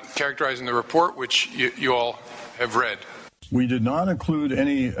about characterizing the report, which you all have read. We did not include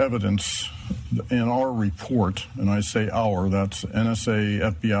any evidence in our report, and I say our, that's NSA,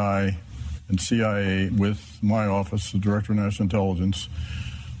 FBI, and CIA with my office, the Director of National Intelligence,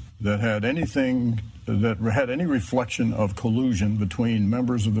 that had any reflection of collusion between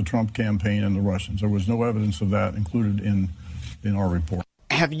members of the Trump campaign and the Russians. There was no evidence of that included in our report.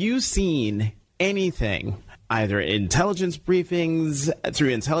 Have you seen anything, either intelligence briefings,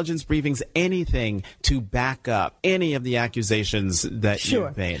 anything to back up any of the accusations that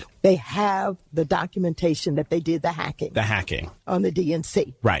you've made? They have the documentation that they did the hacking on the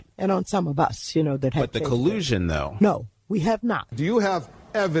DNC. Right. And on some of us, that had. But the collusion, though? No, we have not. Do you have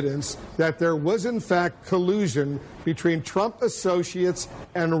evidence that there was, in fact, collusion between Trump associates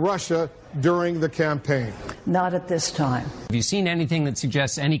and Russia during the campaign. Not at this time. Have you seen anything that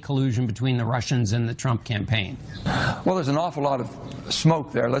suggests any collusion between the Russians and the Trump campaign? Well, there's an awful lot of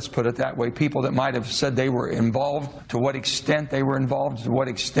smoke there, let's put it that way. People that might have said they were involved, to what extent they were involved, to what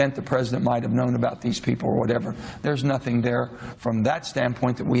extent the president might have known about these people or whatever. There's nothing there from that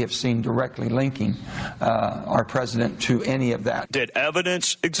standpoint that we have seen directly linking our president to any of that. Did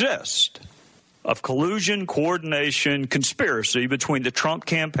evidence exist of collusion, coordination, conspiracy between the Trump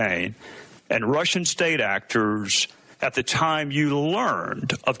campaign and Russian state actors at the time you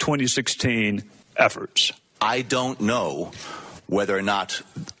learned of 2016 efforts? I don't know whether or not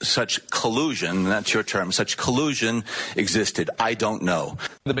such collusion, that's your term, such collusion existed. I don't know.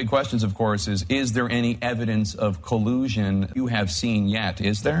 The big questions, of course, is there any evidence of collusion you have seen yet?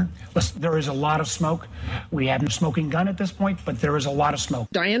 Is there? Listen, there is a lot of smoke. We have no smoking gun at this point, but there is a lot of smoke.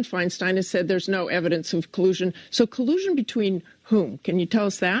 Dianne Feinstein has said there's no evidence of collusion. So collusion between whom? Can you tell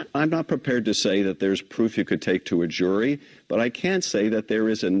us that? I'm not prepared to say that there's proof you could take to a jury, but I can say that there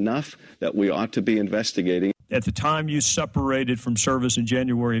is enough that we ought to be investigating. At the time you separated from service in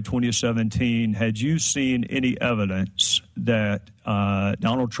January of 2017, had you seen any evidence that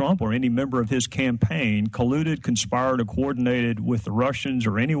Donald Trump or any member of his campaign colluded, conspired, or coordinated with the Russians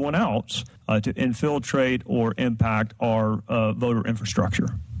or anyone else to infiltrate or impact our voter infrastructure?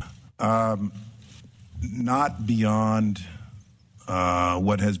 Not beyond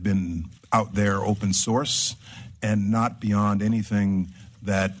what has been out there open source, and not beyond anything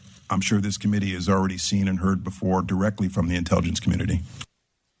that I'm sure this committee has already seen and heard before directly from the intelligence community.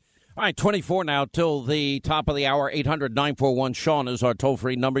 All right, 24 now till the top of the hour. 800-941-SEAN is our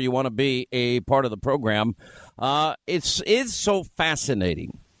toll-free number. You want to be a part of the program. It's so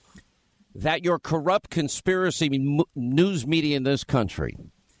fascinating that your corrupt conspiracy news media in this country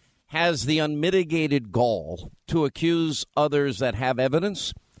has the unmitigated gall to accuse others that have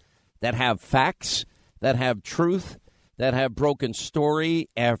evidence, that have facts, that have truth, that have broken story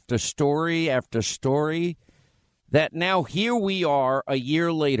after story after story, that now here we are a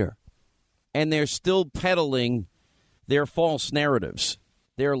year later, and they're still peddling their false narratives,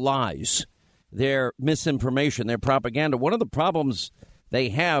 their lies, their misinformation, their propaganda. One of the problems they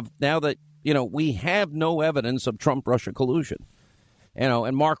have now that, we have no evidence of Trump-Russia collusion.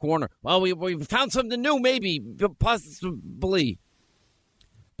 And Mark Warner, well, we found something new, maybe, possibly.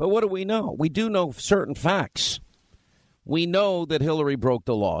 But what do we know? We do know certain facts. We know that Hillary broke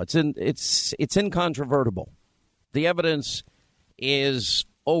the law. It's incontrovertible. The evidence is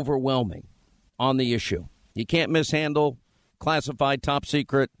overwhelming on the issue. You can't mishandle classified, top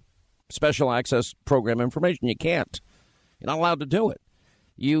secret, special access program information. You can't. You're not allowed to do it.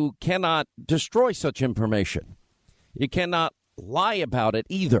 You cannot destroy such information. You cannot lie about it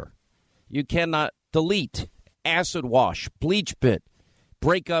either. You cannot delete, acid wash, bleach bit,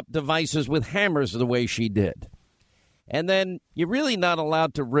 break up devices with hammers the way she did. And then you're really not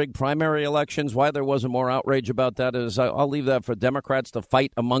allowed to rig primary elections. Why there wasn't more outrage about that is I'll leave that for Democrats to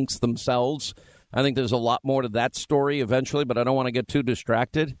fight amongst themselves. I think there's a lot more to that story eventually, but I don't want to get too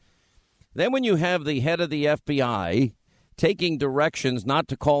distracted. Then when you have the head of the FBI taking directions not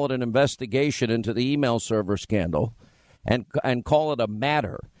to call it an investigation into the email server scandal and call it a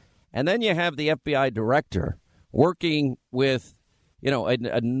matter, and then you have the FBI director working with,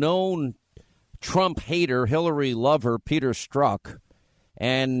 a known Trump hater, Hillary lover, Peter Strzok,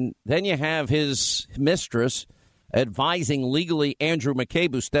 and then you have his mistress advising legally Andrew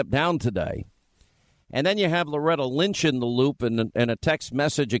McCabe, who stepped down today. And then you have Loretta Lynch in the loop and a text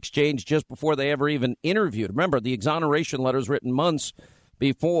message exchange just before they ever even interviewed. Remember, the exoneration letters written months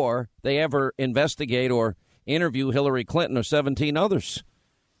before they ever investigate or interview Hillary Clinton or 17 others.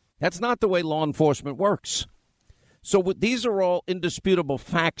 That's not the way law enforcement works. So these are all indisputable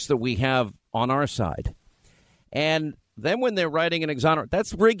facts that we have on our side. And then when they're writing an exoneration,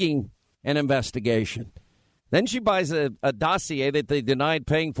 that's rigging an investigation. Then she buys a dossier that they denied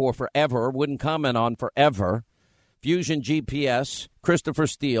paying for forever, wouldn't comment on forever. Fusion GPS, Christopher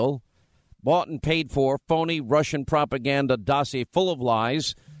Steele, bought and paid for, phony Russian propaganda dossier full of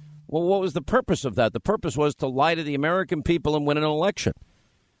lies. Well, what was the purpose of that? The purpose was to lie to the American people and win an election.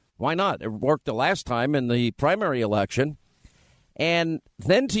 Why not? It worked the last time in the primary election. And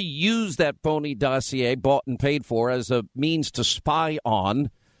then to use that phony dossier bought and paid for as a means to spy on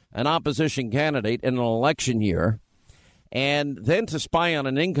an opposition candidate in an election year, and then to spy on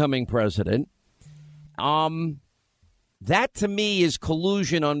an incoming president, that to me is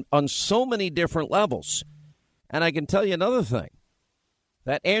collusion on so many different levels. And I can tell you another thing,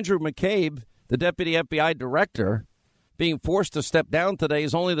 that Andrew McCabe, the deputy FBI director, being forced to step down today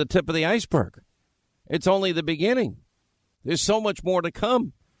is only the tip of the iceberg. It's only the beginning. There's so much more to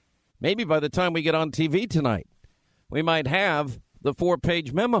come. Maybe by the time we get on TV tonight, we might have the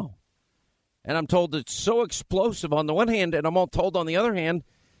 4-page memo. And I'm told it's so explosive on the one hand, and I'm all told on the other hand,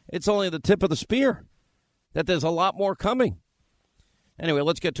 it's only the tip of the spear, that there's a lot more coming. Anyway,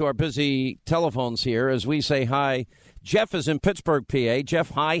 let's get to our busy telephones here as we say hi. Jeff is in Pittsburgh, PA. Jeff,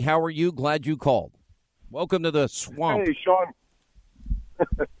 hi, how are you? Glad you called. Welcome to the swamp. Hey, Sean.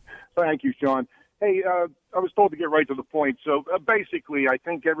 Thank you, Sean. Hey, I was told to get right to the point. So basically, I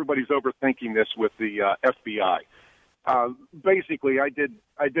think everybody's overthinking this with the FBI. Basically, I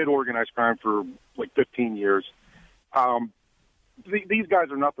did organized crime for like 15 years. These guys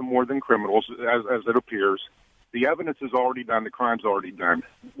are nothing more than criminals, as it appears. The evidence is already done. The crime's already done.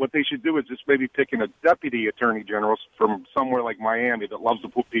 What they should do is just maybe picking a deputy attorney general from somewhere like Miami that loves to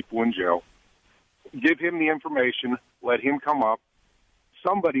put people in jail. Give him the information. Let him come up.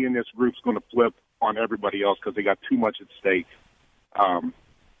 Somebody in this group's going to flip on everybody else because they got too much at stake.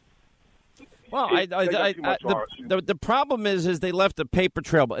 Well, the problem is they left a paper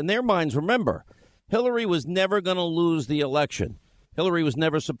trail. In their minds, remember, Hillary was never going to lose the election. Hillary was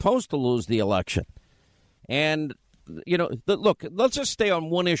never supposed to lose the election. And, you know, look, let's just stay on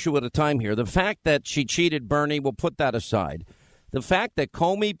one issue at a time here. The fact that she cheated Bernie, we'll put that aside. The fact that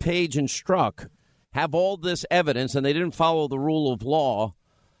Comey, Page, and Strzok have all this evidence and they didn't follow the rule of law,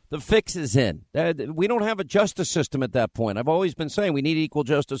 the fix is in. We don't have a justice system at that point. I've always been saying we need equal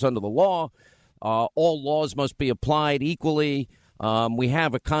justice under the law. All laws must be applied equally. We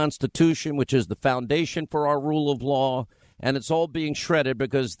have a Constitution, which is the foundation for our rule of law, and it's all being shredded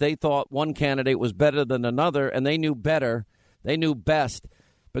because they thought one candidate was better than another, and they knew better. They knew best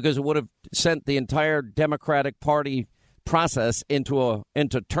because it would have sent the entire Democratic Party process into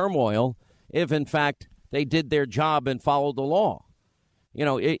turmoil if, in fact, they did their job and followed the law. You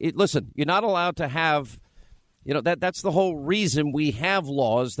know, listen, you're not allowed to have, you know, that's the whole reason we have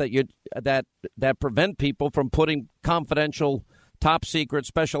laws that prevent people from putting confidential, top secret,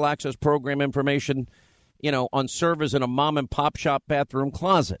 special access program information, you know, on servers in a mom and pop shop bathroom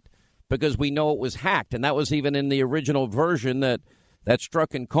closet because we know it was hacked. And that was even in the original version that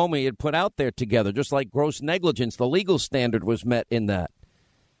Strzok and Comey had put out there together, just like gross negligence. The legal standard was met in that.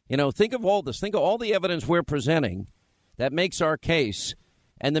 You know, think of all this. Think of all the evidence we're presenting that makes our case,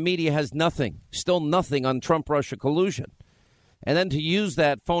 and the media has nothing, still nothing on Trump-Russia collusion. And then to use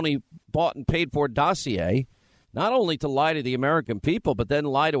that phony bought and paid for dossier, not only to lie to the American people, but then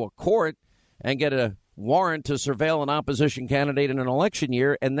lie to a court and get a warrant to surveil an opposition candidate in an election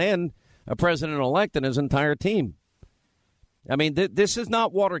year, and then a president-elect and his entire team. I mean, this is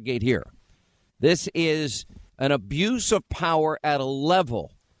not Watergate here. This is an abuse of power at a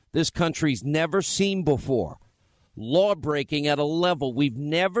level this country's never seen before. Law breaking at a level we've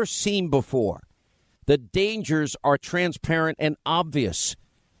never seen before. The dangers are transparent and obvious.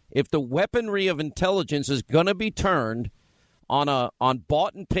 If the weaponry of intelligence is going to be turned on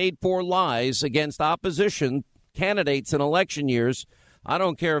bought and paid for lies against opposition candidates in election years, I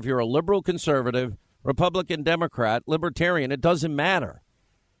don't care if you're a liberal, conservative, Republican, Democrat, libertarian, it doesn't matter.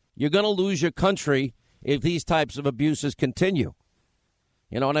 You're going to lose your country if these types of abuses continue.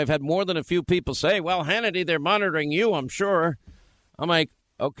 You know, and I've had more than a few people say, well, Hannity, they're monitoring you, I'm sure. I'm like,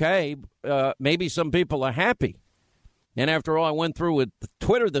 okay, maybe some people are happy. And after all, I went through with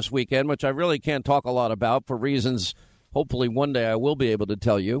Twitter this weekend, which I really can't talk a lot about for reasons hopefully one day I will be able to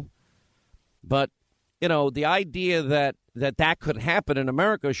tell you. But, you know, the idea that could happen in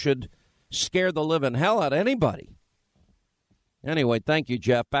America should scare the living hell out of anybody. Anyway, thank you,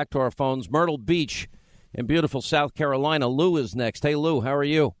 Jeff. Back to our phones. Myrtle Beach in beautiful South Carolina. Lou is next. Hey, Lou, how are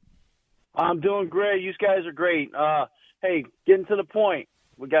you? I'm doing great. You guys are great. Hey, getting to the point.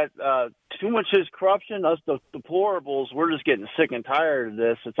 We got too much of this corruption. Us, the deplorables, we're just getting sick and tired of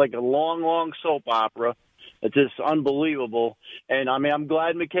this. It's like a long, long soap opera. It's just unbelievable. And, I mean, I'm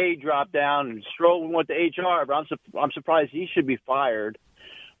glad McKay dropped down and Strzok went to HR, but I'm surprised he should be fired.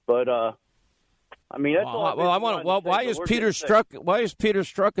 But, I mean, that's all. Well, why is Peter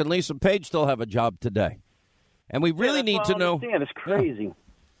Strzok and Lisa Page still have a job today? And we really need to know. It's crazy.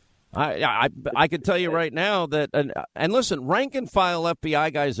 I can tell you right now that, and listen, rank and file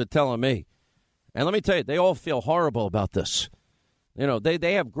FBI guys are telling me, and let me tell you, they all feel horrible about this. You know,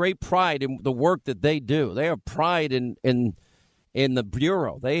 they have great pride in the work that they do. They have pride in the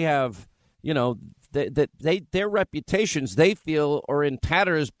Bureau. They have, you know, their reputations, they feel, are in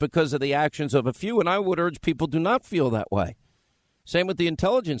tatters because of the actions of a few, and I would urge people do not feel that way. Same with the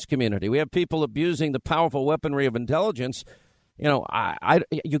intelligence community. We have people abusing the powerful weaponry of intelligence. You know,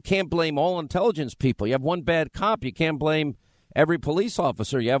 you can't blame all intelligence people. You have one bad cop. You can't blame every police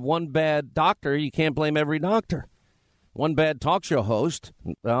officer. You have one bad doctor. You can't blame every doctor. One bad talk show host.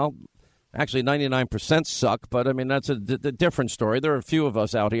 Well, Actually, 99% suck, but I mean, that's a different story. There are a few of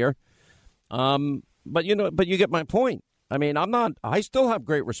us out here. But you get my point. I mean, I still have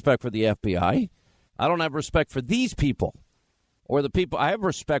great respect for the FBI. I don't have respect for these people or the people. I have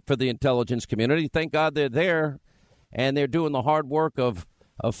respect for the intelligence community. Thank God they're there and they're doing the hard work of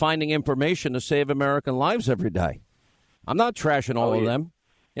finding information to save American lives every day. I'm not trashing all of them.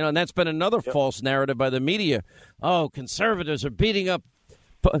 And that's been another false narrative by the media. Oh, conservatives are beating up.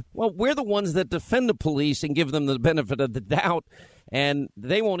 Well, we're the ones that defend the police and give them the benefit of the doubt, and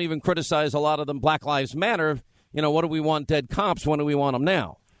they won't even criticize a lot of them. Black Lives Matter. What do we want dead cops? When do we want them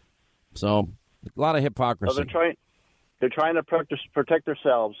now? So a lot of hypocrisy. So they're trying to protect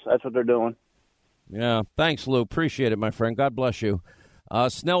themselves. That's what they're doing. Yeah. Thanks, Lou. Appreciate it, my friend. God bless you.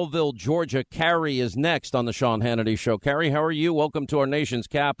 Snellville, Georgia. Carrie is next on the Sean Hannity Show. Carrie, how are you? Welcome to our nation's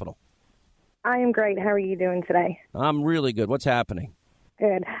capital. I am great. How are you doing today? I'm really good. What's happening?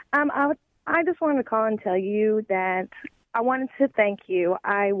 Good. I just wanted to call and tell you that I wanted to thank you.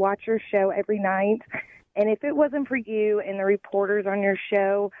 I watch your show every night, and if it wasn't for you and the reporters on your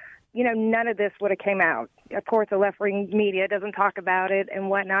show, none of this would have came out. Of course, the left-wing media doesn't talk about it and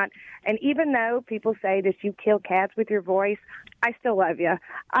whatnot. And even though people say that you kill cats with your voice, I still love you.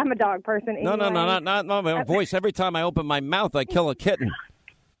 I'm a dog person anyway. No, not my voice. Every time I open my mouth, I kill a kitten.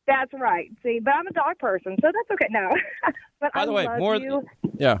 That's right. See, but I'm a dog person, so that's okay. No. But by the way, you.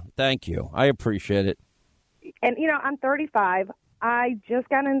 Yeah, thank you. I appreciate it. And, I'm 35. I just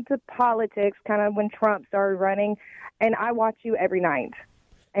got into politics kind of when Trump started running, and I watch you every night.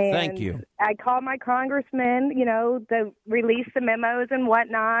 And thank you. I call my congressmen, to release the memos and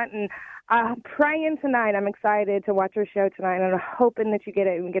whatnot, and I'm praying tonight. I'm excited to watch your show tonight, and I'm hoping that you get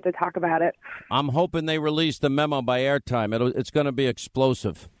it and get to talk about it. I'm hoping they release the memo by airtime. It's going to be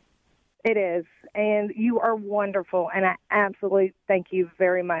explosive. It is, and you are wonderful, and I absolutely thank you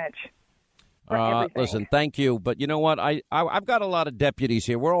very much for everything. Listen, thank you, but you know what? I've got a lot of deputies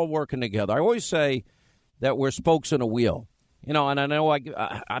here. We're all working together. I always say that we're spokes in a wheel. And I know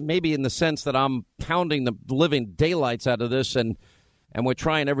I maybe in the sense that I'm pounding the living daylights out of this, and we're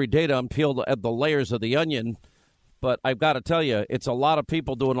trying every day to unpeel the layers of the onion. But I've got to tell you, it's a lot of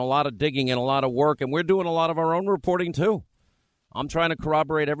people doing a lot of digging and a lot of work, and we're doing a lot of our own reporting, too. I'm trying to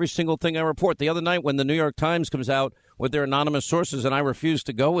corroborate every single thing I report. The other night when the New York Times comes out with their anonymous sources and I refuse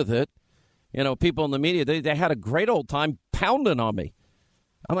to go with it, people in the media, they had a great old time pounding on me.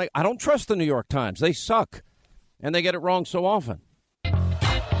 I'm like, I don't trust the New York Times. They suck. And they get it wrong so often. All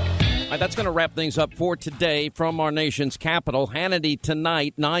right, that's going to wrap things up for today from our nation's capital. Hannity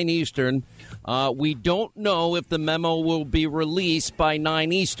tonight, 9 Eastern. We don't know if the memo will be released by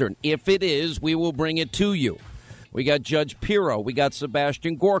 9 Eastern. If it is, we will bring it to you. We got Judge Pirro. We got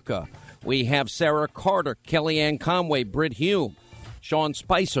Sebastian Gorka. We have Sarah Carter, Kellyanne Conway, Britt Hume, Sean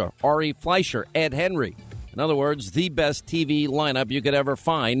Spicer, Ari Fleischer, Ed Henry. In other words, the best TV lineup you could ever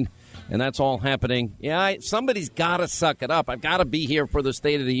find. And that's all happening. Yeah, somebody's got to suck it up. I've got to be here for the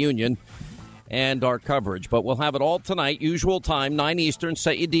State of the Union and our coverage. But we'll have it all tonight, usual time, 9 Eastern.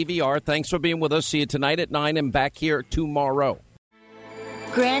 Set your DVR. Thanks for being with us. See you tonight at 9 and back here tomorrow.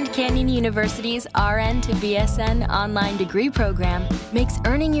 Grand Canyon University's RN to BSN online degree program makes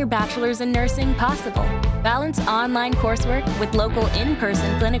earning your bachelor's in nursing possible. Balance online coursework with local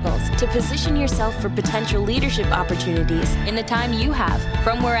in-person clinicals to position yourself for potential leadership opportunities in the time you have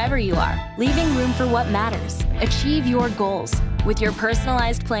from wherever you are, leaving room for what matters. Achieve your goals with your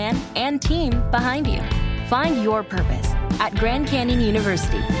personalized plan and team behind you. Find your purpose at Grand Canyon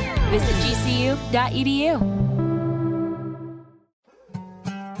University. Visit gcu.edu.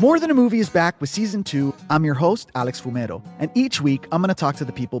 More Than a Movie is back with Season 2. I'm your host, Alex Fumero, and each week I'm going to talk to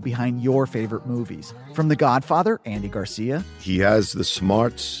the people behind your favorite movies. From The Godfather, Andy Garcia. He has the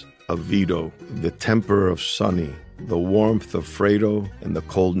smarts of Vito, the temper of Sonny, the warmth of Fredo, and the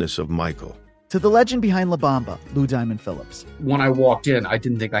coldness of Michael. To the legend behind La Bamba, Lou Diamond Phillips. When I walked in, I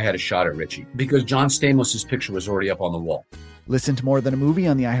didn't think I had a shot at Richie because John Stamos' picture was already up on the wall. Listen to More Than a Movie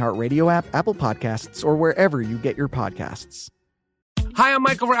on the iHeartRadio app, Apple Podcasts, or wherever you get your podcasts. Hi, I'm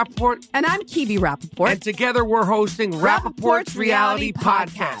Michael Rappaport. And I'm Kibi Rappaport. And together we're hosting Rappaport's Reality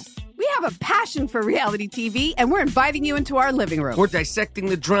Podcast. We have a passion for reality TV, and we're inviting you into our living room. We're dissecting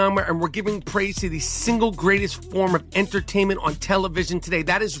the drama, and we're giving praise to the single greatest form of entertainment on television today.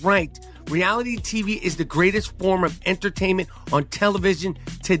 That is right. Reality TV is the greatest form of entertainment on television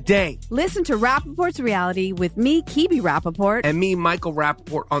today. Listen to Rappaport's Reality with me, Kibi Rappaport. And me, Michael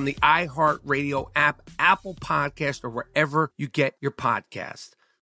Rappaport, on the iHeartRadio app, Apple Podcast, or wherever you get your podcast.